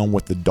going down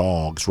with the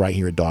Dogs right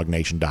here at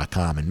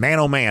DogNation.com. And man,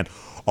 oh man,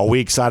 are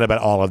we excited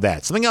about all of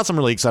that. Something else I'm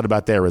really excited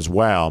about there as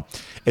well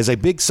is a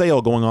big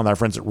sale going on with our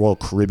friends at Royal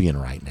Caribbean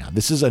right now.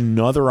 This is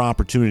another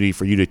opportunity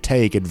for you to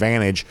take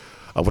advantage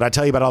of what I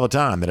tell you about all the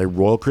time, that a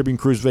Royal Caribbean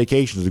cruise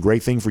vacation is a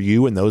great thing for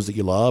you and those that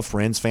you love,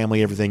 friends,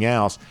 family, everything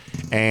else.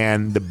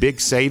 And the big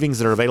savings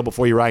that are available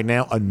for you right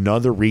now,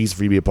 another reason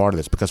for you to be a part of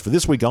this. Because for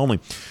this week only,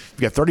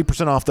 you've got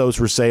 30% off those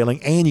who are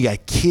sailing, and you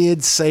got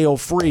kids sail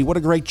free. What a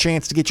great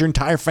chance to get your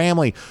entire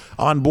family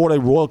on board a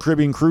Royal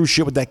Caribbean cruise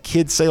ship with that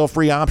kids sail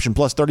free option,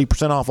 plus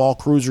 30% off all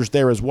cruisers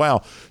there as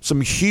well.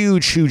 Some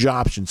huge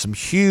options, some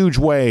huge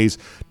ways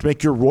to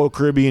make your Royal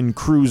Caribbean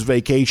cruise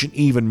vacation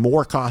even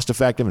more cost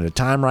effective at a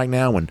time right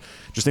now when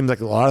it just seems like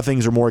a lot of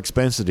things are more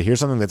expensive. To hear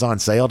something that's on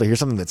sale, to hear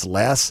something that's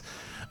less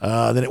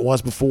than it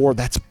was before,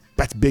 that's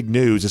big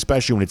news,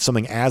 especially when it's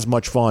something as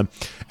much fun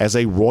as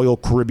a Royal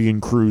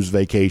Caribbean cruise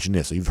vacation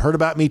is. So you've heard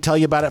about me tell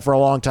you about it for a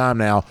long time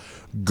now.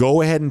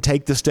 Go ahead and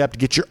take the step to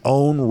get your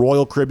own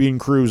Royal Caribbean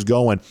cruise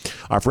going.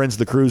 Our friends at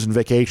the Cruise and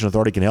Vacation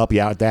Authority can help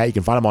you out with that. You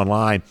can find them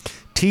online,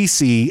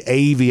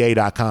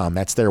 tcava.com.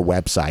 That's their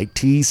website,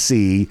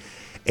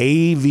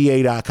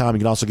 tcava.com. You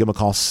can also give them a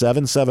call,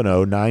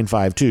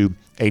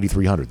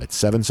 770-952-8300.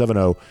 That's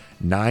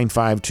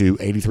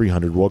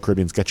 770-952-8300. Royal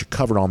Caribbean's got you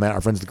covered on that.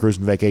 Our friends at the Cruise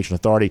and Vacation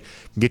Authority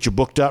can get you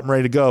booked up and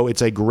ready to go.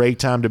 It's a great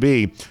time to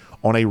be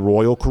on a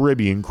Royal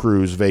Caribbean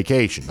cruise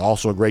vacation.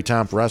 Also a great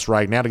time for us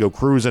right now to go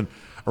cruising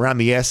around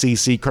the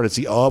SEC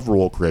courtesy of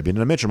Royal Caribbean.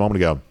 And I mentioned a moment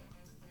ago,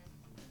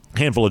 a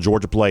handful of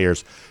Georgia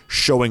players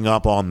showing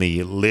up on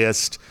the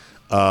list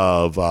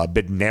of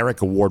Bednarik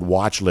Award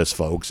watch list,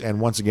 folks.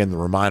 And once again, the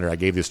reminder, I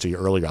gave this to you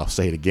earlier, I'll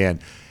say it again.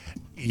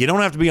 You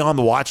don't have to be on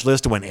the watch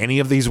list to win any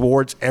of these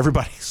awards.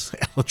 Everybody's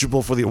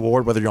eligible for the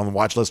award, whether you're on the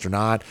watch list or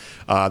not.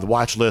 The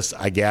watch lists,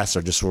 I guess,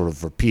 are just sort of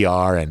for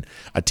PR and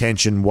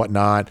attention,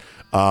 whatnot.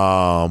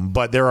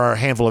 But there are a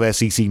handful of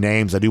SEC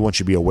names I do want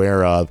you to be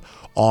aware of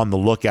on the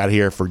lookout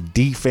here for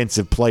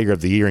Defensive Player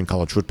of the Year in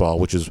college football,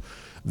 which is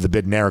the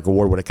Bednarik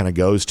Award, what it kind of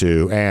goes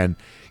to. And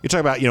you talk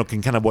about,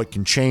 what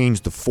can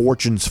change the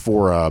fortunes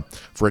for a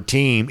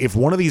team. If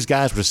one of these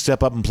guys were to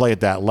step up and play at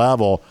that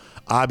level,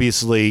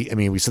 obviously, I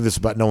mean, we said this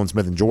about Nolan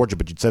Smith in Georgia,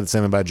 but you'd say the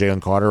same about Jalen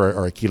Carter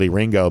or Akili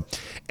Ringo.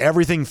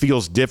 Everything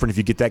feels different if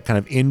you get that kind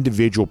of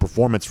individual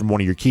performance from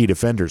one of your key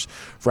defenders.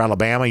 For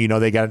Alabama,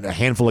 they got a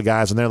handful of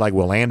guys in there like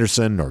Will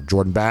Anderson or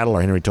Jordan Battle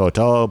or Henry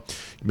To'oTo'o.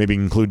 Maybe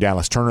include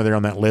Dallas Turner there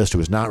on that list, who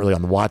is not really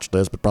on the watch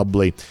list, but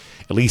probably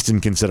at least in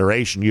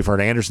consideration. You've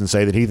heard Anderson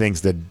say that he thinks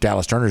that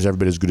Dallas Turner is every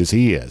bit as good as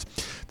he is.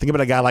 Think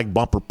about a guy like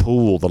Bumper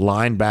Poole, the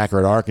linebacker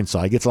at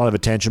Arkansas. He gets a lot of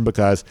attention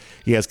because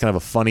he has kind of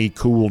a funny,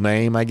 cool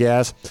name, I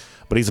guess.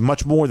 But he's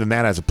much more than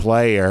that as a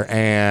player.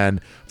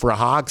 And for a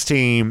Hogs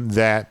team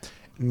that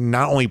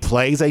not only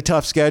plays a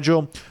tough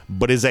schedule,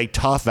 but is a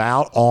tough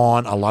out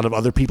on a lot of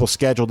other people's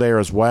schedule there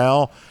as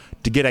well,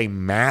 to get a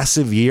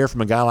massive year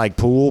from a guy like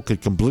Poole could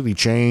completely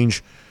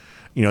change,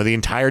 the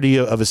entirety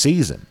of a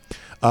season.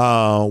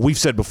 We've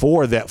said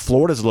before that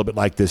Florida's a little bit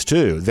like this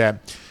too,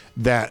 that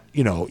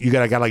you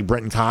got a guy like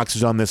Brenton Cox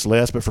who's on this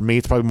list, but for me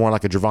it's probably more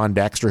like a Javon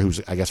Dexter, who's,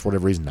 I guess, for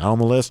whatever reason, not on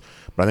the list.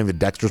 But I think that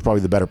Dexter's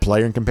probably the better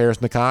player in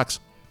comparison to Cox.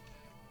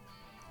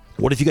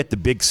 What if you get the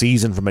big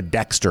season from a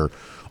Dexter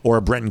or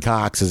a Brenton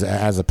Cox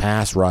as a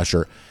pass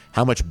rusher?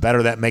 How much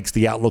better that makes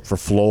the outlook for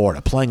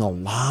Florida, playing a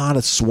lot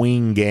of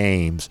swing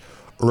games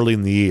early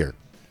in the year.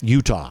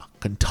 Utah,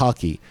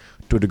 Kentucky,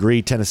 to a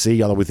degree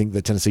Tennessee, although we think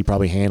that Tennessee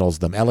probably handles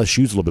them.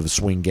 LSU's a little bit of a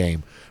swing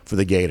game for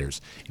the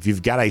Gators. If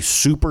you've got a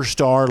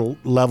superstar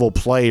level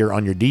player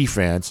on your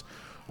defense,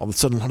 all of a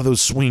sudden a lot of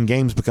those swing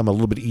games become a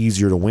little bit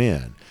easier to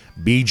win.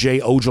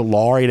 B.J.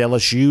 Ojulari at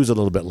LSU is a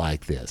little bit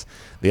like this.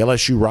 The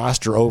LSU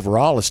roster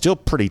overall is still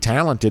pretty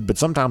talented, but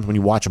sometimes when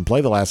you watch them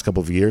play the last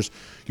couple of years,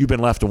 you've been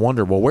left to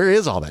wonder, well, where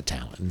is all that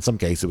talent? In some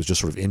cases, it was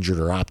just sort of injured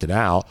or opted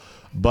out.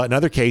 But in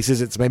other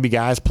cases, it's maybe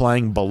guys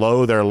playing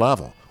below their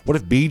level. What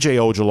if B.J.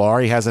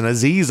 Ojulari has an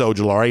Azeez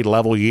Ojulari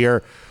level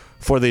year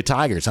for the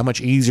Tigers? How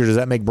much easier does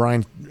that make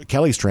Brian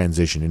Kelly's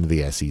transition into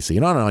the SEC?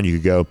 And on you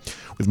could go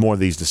with more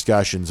of these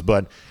discussions,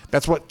 but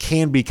that's what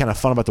can be kind of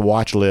fun about the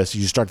watch list.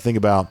 You start to think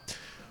about,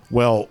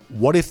 well,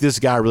 what if this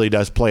guy really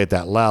does play at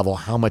that level?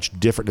 How much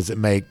different does it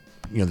make,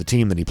 the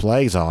team that he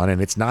plays on?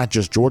 And it's not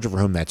just Georgia for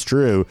whom that's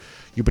true.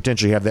 You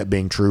potentially have that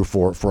being true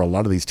for a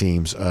lot of these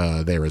teams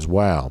there as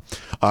well.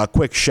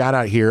 Quick shout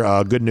out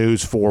here. Good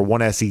news for one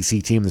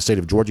SEC team in the state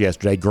of Georgia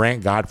yesterday.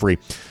 Grant Godfrey,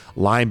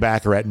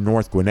 linebacker at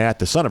North Gwinnett,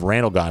 the son of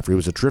Randall Godfrey,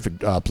 was a terrific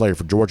player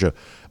for Georgia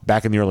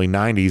back in the early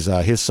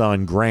 90s. His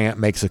son, Grant,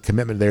 makes a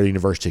commitment there to the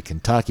University of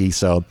Kentucky.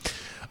 So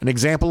an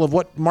example of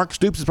what Mark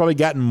Stoops has probably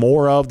gotten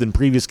more of than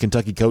previous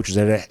Kentucky coaches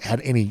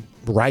had any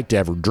right to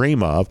ever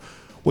dream of,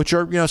 which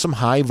are some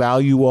high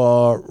value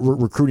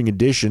recruiting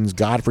additions.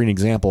 Godfrey, an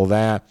example of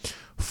that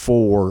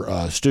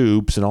for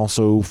Stoops and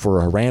also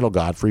for Randall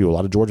Godfrey, who a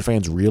lot of Georgia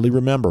fans really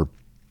remember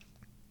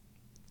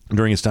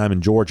during his time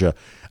in Georgia.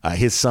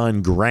 His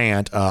son,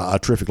 Grant, a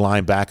terrific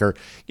linebacker.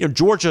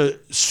 Georgia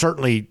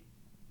certainly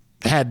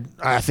had,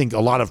 I think, a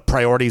lot of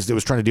priorities that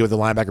was trying to deal with the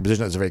linebacker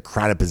position. It was a very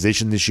crowded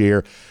position this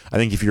year. I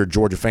think if you're a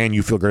Georgia fan,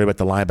 you feel great about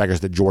the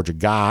linebackers that Georgia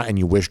got, and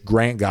you wish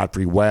Grant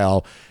Godfrey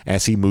well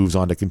as he moves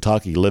on to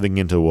Kentucky, living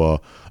into a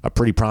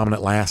pretty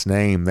prominent last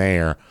name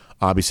there.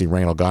 Obviously,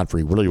 Randall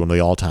Godfrey, really one of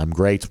the all-time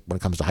greats when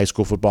it comes to high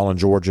school football in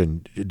Georgia,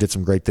 and did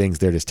some great things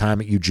there at his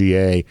time at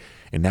UGA.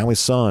 And now his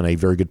son, a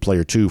very good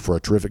player, too, for a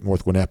terrific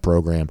North Gwinnett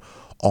program,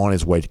 on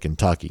his way to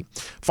Kentucky.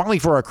 Finally,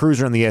 for our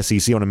cruiser in the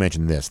SEC, I want to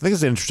mention this. I think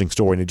it's an interesting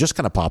story, and it just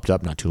kind of popped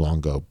up not too long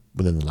ago,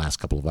 within the last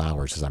couple of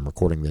hours as I'm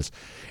recording this,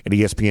 at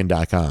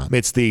ESPN.com.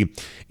 It's the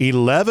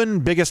 11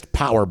 biggest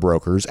power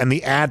brokers and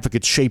the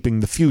advocates shaping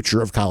the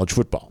future of college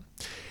football.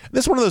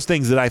 This is one of those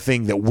things that I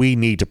think that we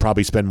need to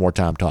probably spend more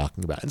time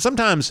talking about. And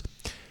sometimes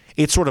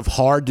it's sort of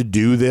hard to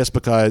do this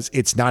because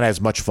it's not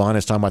as much fun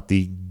as talking about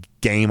the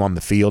game on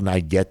the field, and I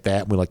get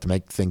that. We like to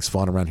make things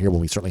fun around here when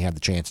we certainly have the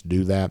chance to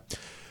do that.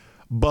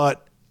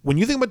 But when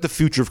you think about the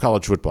future of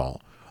college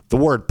football, the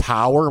word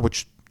power,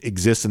 which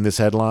exists in this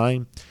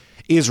headline,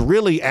 is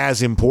really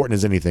as important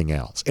as anything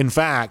else. In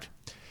fact,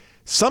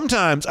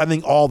 sometimes I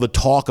think all the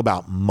talk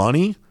about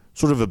money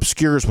sort of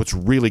obscures what's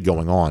really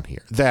going on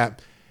here.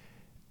 That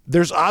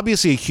there's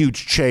obviously a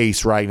huge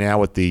chase right now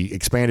with the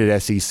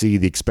expanded SEC,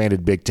 the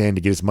expanded Big Ten,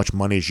 to get as much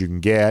money as you can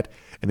get.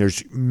 And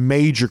there's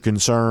major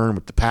concern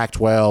with the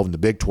Pac-12 and the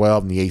Big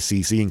 12 and the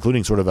ACC,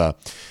 including sort of a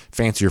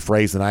fancier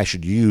phrase than I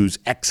should use,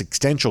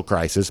 existential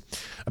crisis,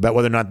 about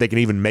whether or not they can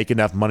even make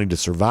enough money to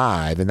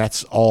survive. And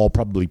that's all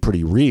probably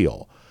pretty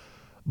real.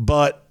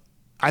 But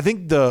I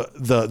think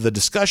the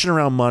discussion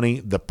around money,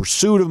 the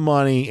pursuit of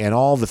money, and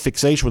all the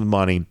fixation with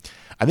money,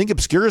 I think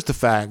obscures the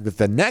fact that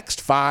the next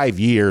 5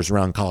 years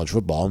around college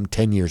football,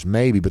 10 years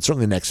maybe, but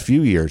certainly the next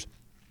few years,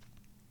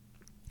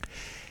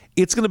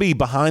 it's going to be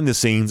behind the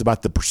scenes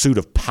about the pursuit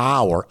of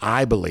power,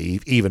 I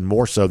believe, even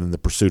more so than the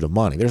pursuit of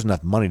money. There's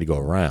enough money to go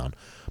around,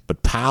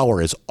 but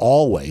power is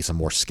always a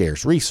more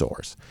scarce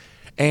resource.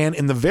 And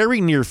in the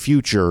very near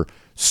future,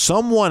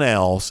 someone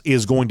else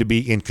is going to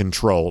be in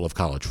control of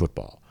college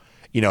football.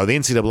 The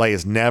NCAA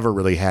has never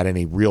really had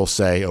any real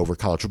say over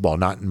college football,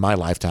 not in my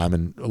lifetime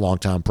and a long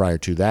time prior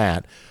to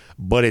that.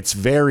 But it's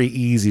very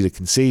easy to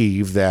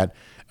conceive that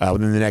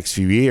within the next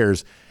few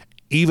years,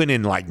 even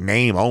in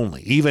name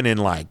only, even in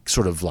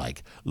sort of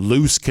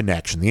loose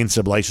connection, the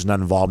NCAA is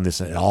not involved in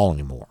this at all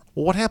anymore.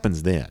 Well, what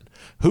happens then?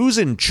 Who's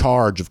in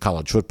charge of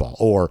college football,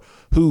 or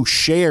who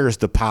shares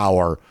the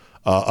power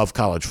of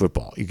college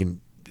football? You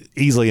can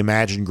easily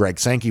imagine Greg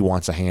Sankey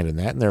wants a hand in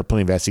that, and there are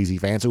plenty of SEC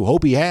fans who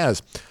hope he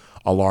has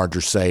a larger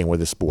say in where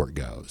the sport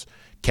goes.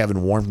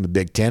 Kevin Warren from the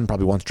Big Ten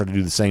probably wants to try to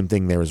do the same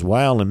thing there as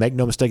well. And make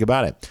no mistake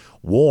about it,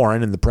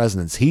 Warren and the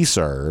presidents he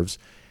serves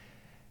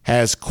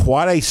has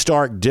quite a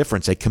stark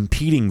difference, a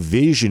competing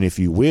vision, if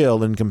you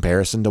will, in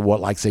comparison to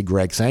what, say,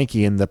 Greg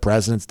Sankey and the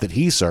presidents that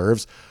he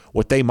serves,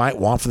 what they might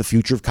want for the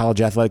future of college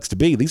athletics to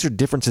be. These are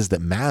differences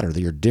that matter.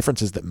 They are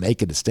differences that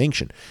make a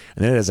distinction.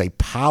 And it is a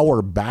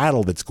power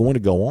battle that's going to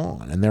go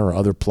on. And there are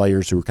other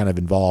players who are kind of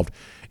involved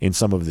in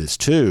some of this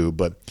too.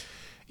 But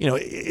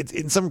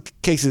in some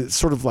cases, it's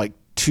sort of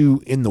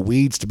too in the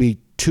weeds to be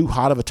too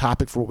hot of a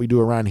topic for what we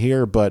do around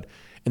here. But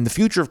in the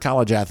future of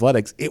college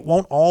athletics, it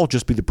won't all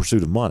just be the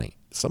pursuit of money.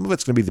 Some of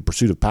it's going to be the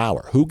pursuit of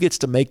power. Who gets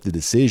to make the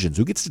decisions?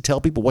 Who gets to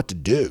tell people what to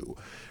do?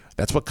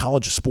 That's what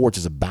college sports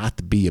is about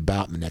to be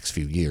about in the next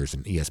few years.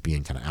 And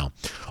ESPN kind of out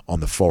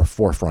on the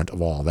forefront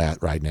of all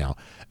that right now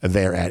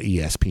there at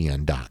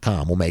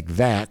ESPN.com. We'll make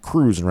that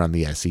cruising around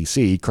the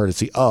SEC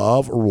courtesy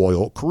of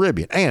Royal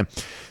Caribbean. And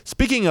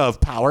speaking of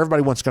power,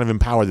 everybody wants to kind of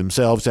empower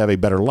themselves to have a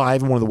better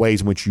life. And one of the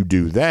ways in which you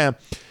do that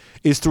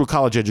is through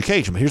college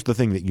education. But here's the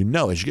thing that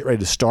as you get ready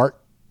to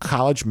start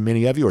college,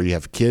 many of you, or you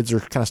have kids who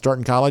are kind of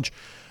starting college,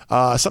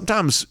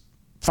 sometimes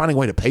finding a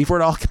way to pay for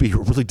it all can be a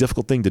really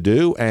difficult thing to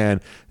do,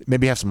 and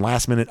maybe have some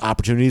last-minute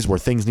opportunities where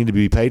things need to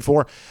be paid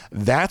for.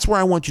 That's where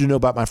I want you to know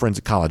about my friends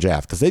at College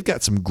Ave, because they've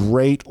got some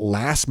great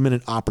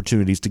last-minute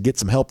opportunities to get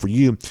some help for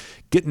you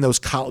getting those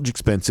college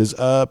expenses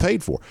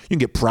paid for. You can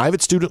get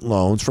private student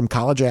loans from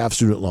College Ave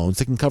Student Loans.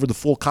 They can cover the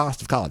full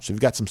cost of college. So if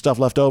you've got some stuff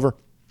left over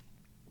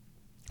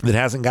that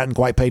hasn't gotten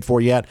quite paid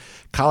for yet,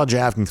 College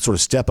Ave can sort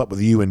of step up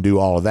with you and do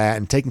all of that,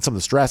 and taking some of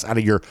the stress out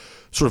of your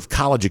sort of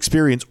college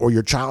experience or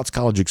your child's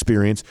college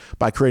experience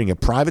by creating a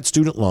private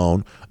student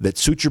loan that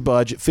suits your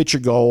budget, fits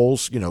your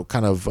goals,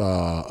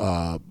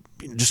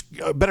 just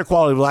a better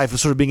quality of life,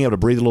 sort of being able to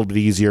breathe a little bit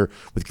easier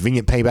with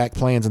convenient payback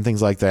plans and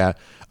things like that.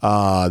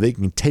 They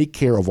can take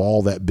care of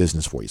all that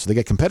business for you. So they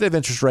got competitive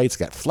interest rates,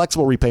 got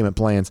flexible repayment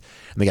plans,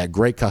 and they got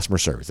great customer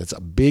service. That's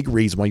a big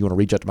reason why you want to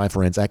reach out to my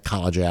friends at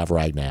College Ave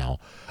right now.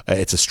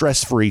 It's a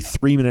stress-free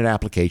 3-minute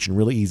application,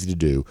 really easy to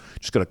do.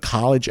 Just go to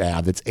College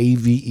Ave, that's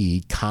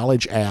AVE,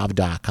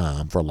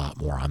 collegeave.com for a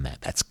lot more on that.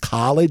 That's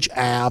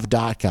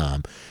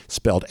collegeave.com,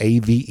 spelled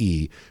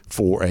AVE,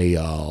 for a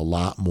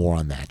lot more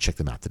on that. Check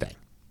them out today.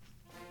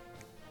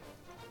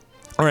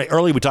 All right,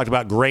 earlier we talked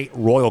about great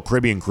Royal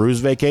Caribbean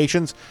cruise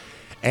vacations.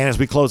 And as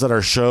we close out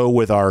our show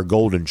with our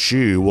golden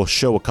shoe, we'll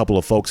show a couple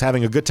of folks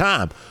having a good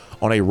time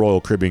on a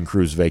Royal Caribbean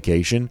cruise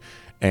vacation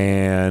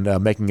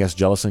and making us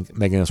jealous and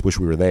making us wish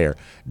we were there.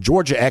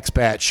 Georgia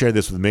expat shared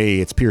this with me.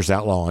 It's Pierce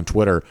Outlaw on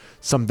Twitter.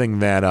 Something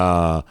that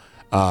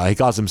he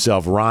calls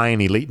himself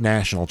Ryan Elite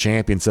National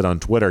Champion said on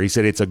Twitter. He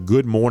said, it's a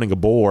good morning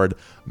aboard,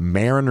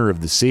 Mariner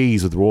of the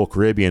Seas with Royal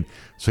Caribbean.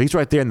 So he's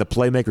right there in the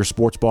Playmaker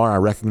Sports Bar. I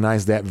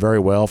recognize that very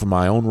well from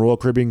my own Royal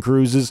Caribbean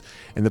cruises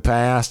in the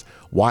past.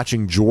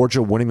 Watching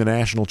Georgia winning the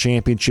national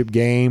championship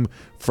game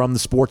from the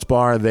sports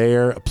bar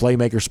there,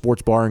 Playmaker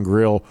Sports Bar and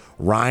Grill.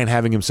 Ryan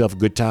having himself a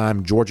good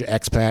time. Georgia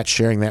expat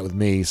sharing that with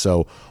me.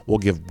 So we'll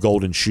give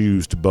golden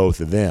shoes to both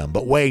of them.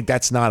 But wait,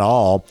 that's not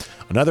all.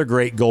 Another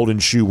great golden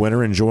shoe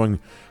winner enjoying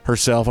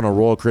herself on a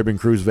Royal Caribbean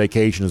cruise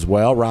vacation as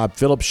well. Rob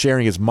Phillips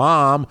sharing his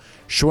mom,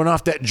 showing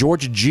off that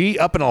Georgia G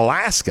up in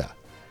Alaska.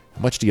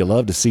 How much do you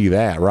love to see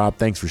that? Rob,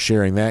 thanks for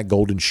sharing that.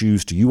 Golden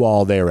shoes to you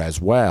all there as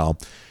well.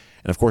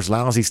 And, of course,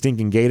 lousy,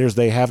 stinking Gators,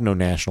 they have no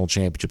national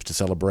championships to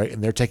celebrate,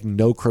 and they're taking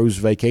no cruise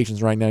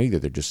vacations right now either.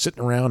 They're just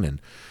sitting around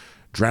and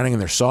drowning in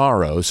their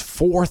sorrows.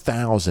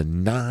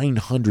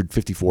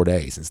 4,954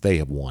 days since they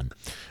have won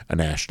a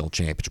national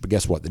championship. But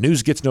guess what? The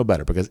news gets no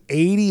better because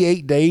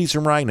 88 days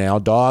from right now,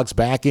 Dogs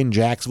back in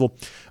Jacksonville,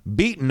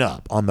 beating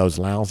up on those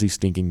lousy,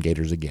 stinking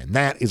Gators again.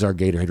 That is our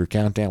Gator Hater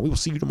Countdown. We will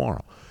see you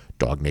tomorrow.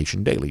 Dog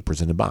Nation Daily,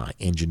 presented by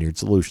Engineered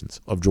Solutions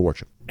of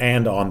Georgia.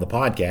 And on the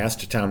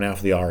podcast, time now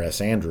for the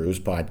R.S. Andrews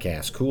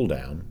podcast Cool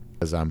Down.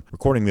 As I'm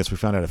recording this, we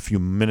found out a few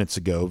minutes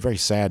ago, very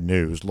sad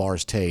news.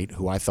 Lars Tate,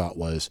 who I thought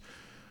was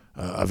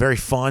a very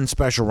fun,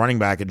 special running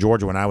back at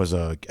Georgia when I was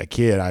a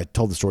kid. I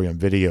told the story on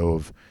video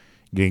of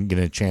getting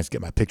a chance to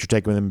get my picture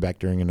taken with him back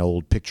during an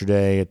old picture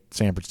day at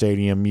Sanford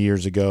Stadium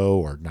years ago.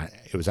 Or not,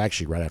 it was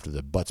actually right after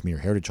the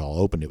Butts-Mehre Heritage Hall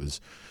opened. It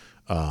was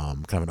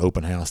kind of an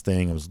open house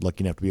thing. I was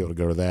lucky enough to be able to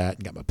go to that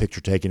and got my picture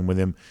taken with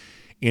him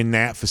in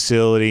that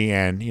facility.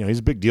 And, he's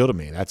a big deal to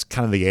me. That's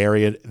kind of the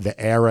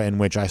era in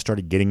which I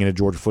started getting into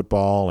Georgia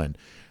football. And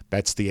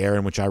that's the era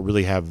in which I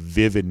really have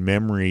vivid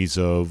memories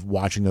of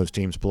watching those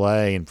teams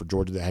play. And for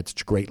Georgia that had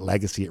such a great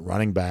legacy at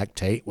running back,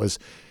 Tate was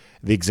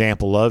the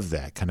example of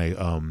that kind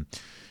of,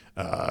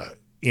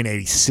 in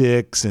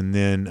 86 and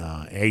then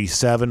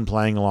 87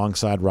 playing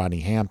alongside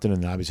Rodney Hampton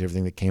and obviously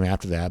everything that came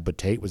after that. But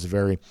Tate was a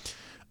very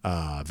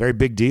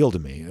big deal to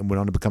me and went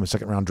on to become a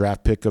second-round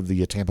draft pick of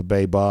the Tampa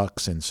Bay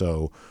Bucks. And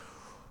so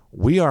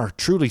we are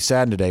truly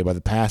saddened today by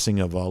the passing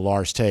of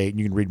Lars Tate. And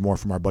you can read more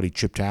from our buddy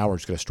Chip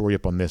Towers. Got a story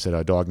up on this at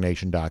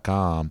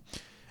dognation.com.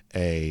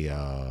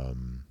 A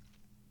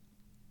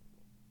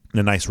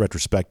nice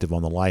retrospective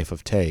on the life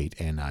of Tate.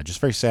 And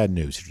just very sad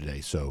news here today.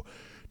 So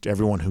to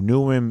everyone who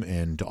knew him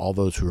and to all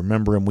those who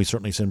remember him, we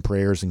certainly send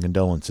prayers and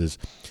condolences.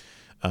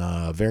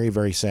 Very,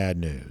 very sad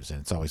news.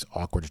 And it's always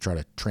awkward to try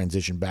to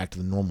transition back to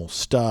the normal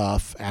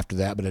stuff after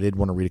that. But I did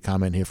want to read a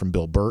comment here from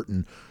Bill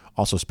Burton.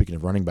 Also, speaking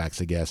of running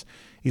backs, I guess.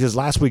 He says,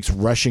 last week's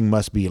rushing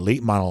must be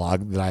elite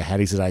monologue that I had.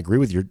 He said, I agree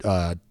with your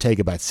take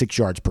about 6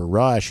 yards per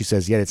rush. He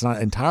says, yet it's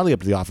not entirely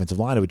up to the offensive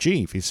line to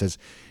achieve. He says,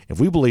 if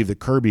we believe that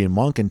Kirby and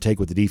Monk can take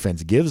what the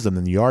defense gives them,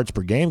 then the yards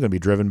per game are going to be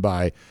driven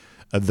by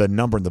the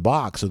number in the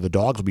box. So the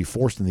Dogs will be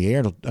forced in the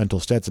air until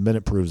Stetson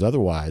Bennett proves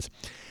otherwise.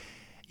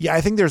 Yeah,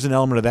 I think there's an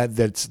element of that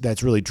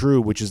that's really true,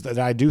 which is that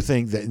I do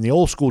think that in the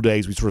old school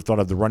days, we sort of thought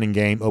of the running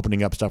game,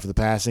 opening up stuff for the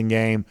passing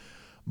game.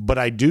 But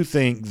I do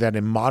think that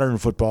in modern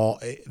football,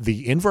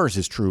 the inverse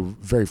is true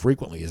very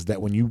frequently, is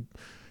that when you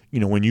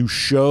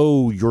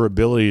show your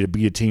ability to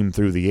beat a team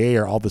through the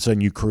air, all of a sudden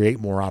you create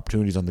more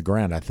opportunities on the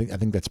ground. I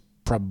think that's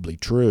probably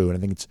true. And I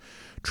think it's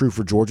true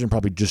for Georgia and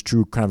probably just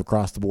true kind of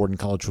across the board in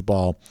college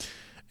football.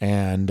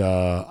 And,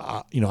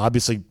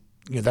 obviously,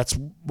 that's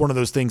one of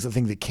those things I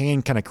think that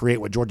can kind of create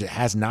what Georgia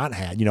has not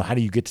had. How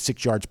do you get to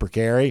 6 yards per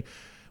carry?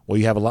 Well,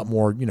 you have a lot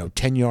more,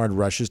 10-yard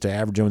rushes to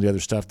average in with the other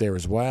stuff there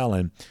as well.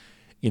 And,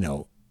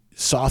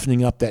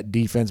 softening up that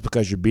defense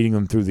because you're beating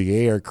them through the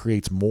air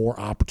creates more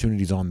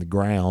opportunities on the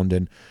ground.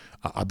 And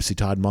obviously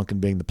Todd Monken,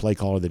 being the play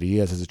caller that he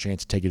is, has a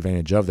chance to take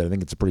advantage of that. I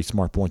think it's a pretty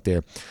smart point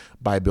there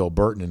by Bill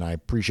Burton, and I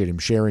appreciate him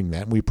sharing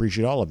that. And we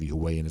appreciate all of you who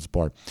weigh in as a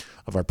part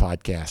of our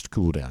podcast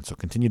Cool Down. So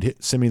continue to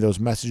send me those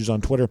messages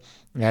on Twitter,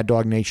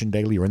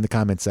 @DogNationDaily, or in the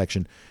comment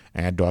section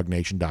at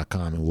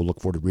dognation.com, and we'll look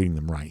forward to reading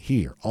them right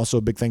here. Also,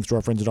 a big thanks to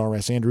our friends at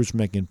R.S. Andrews for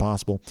making it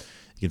possible.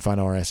 You can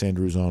find R.S.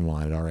 Andrews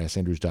online at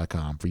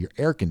rsandrews.com for your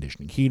air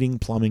conditioning, heating,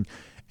 plumbing,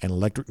 and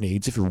electric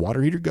needs. If your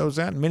water heater goes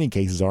out, in many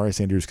cases, R.S.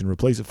 Andrews can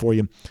replace it for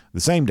you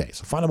the same day.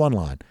 So find them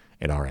online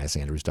at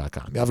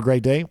rsandrews.com. You have a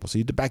great day. We'll see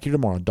you back here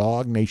tomorrow.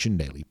 Dog Nation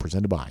Daily,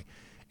 presented by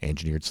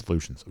Engineered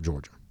Solutions of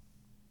Georgia.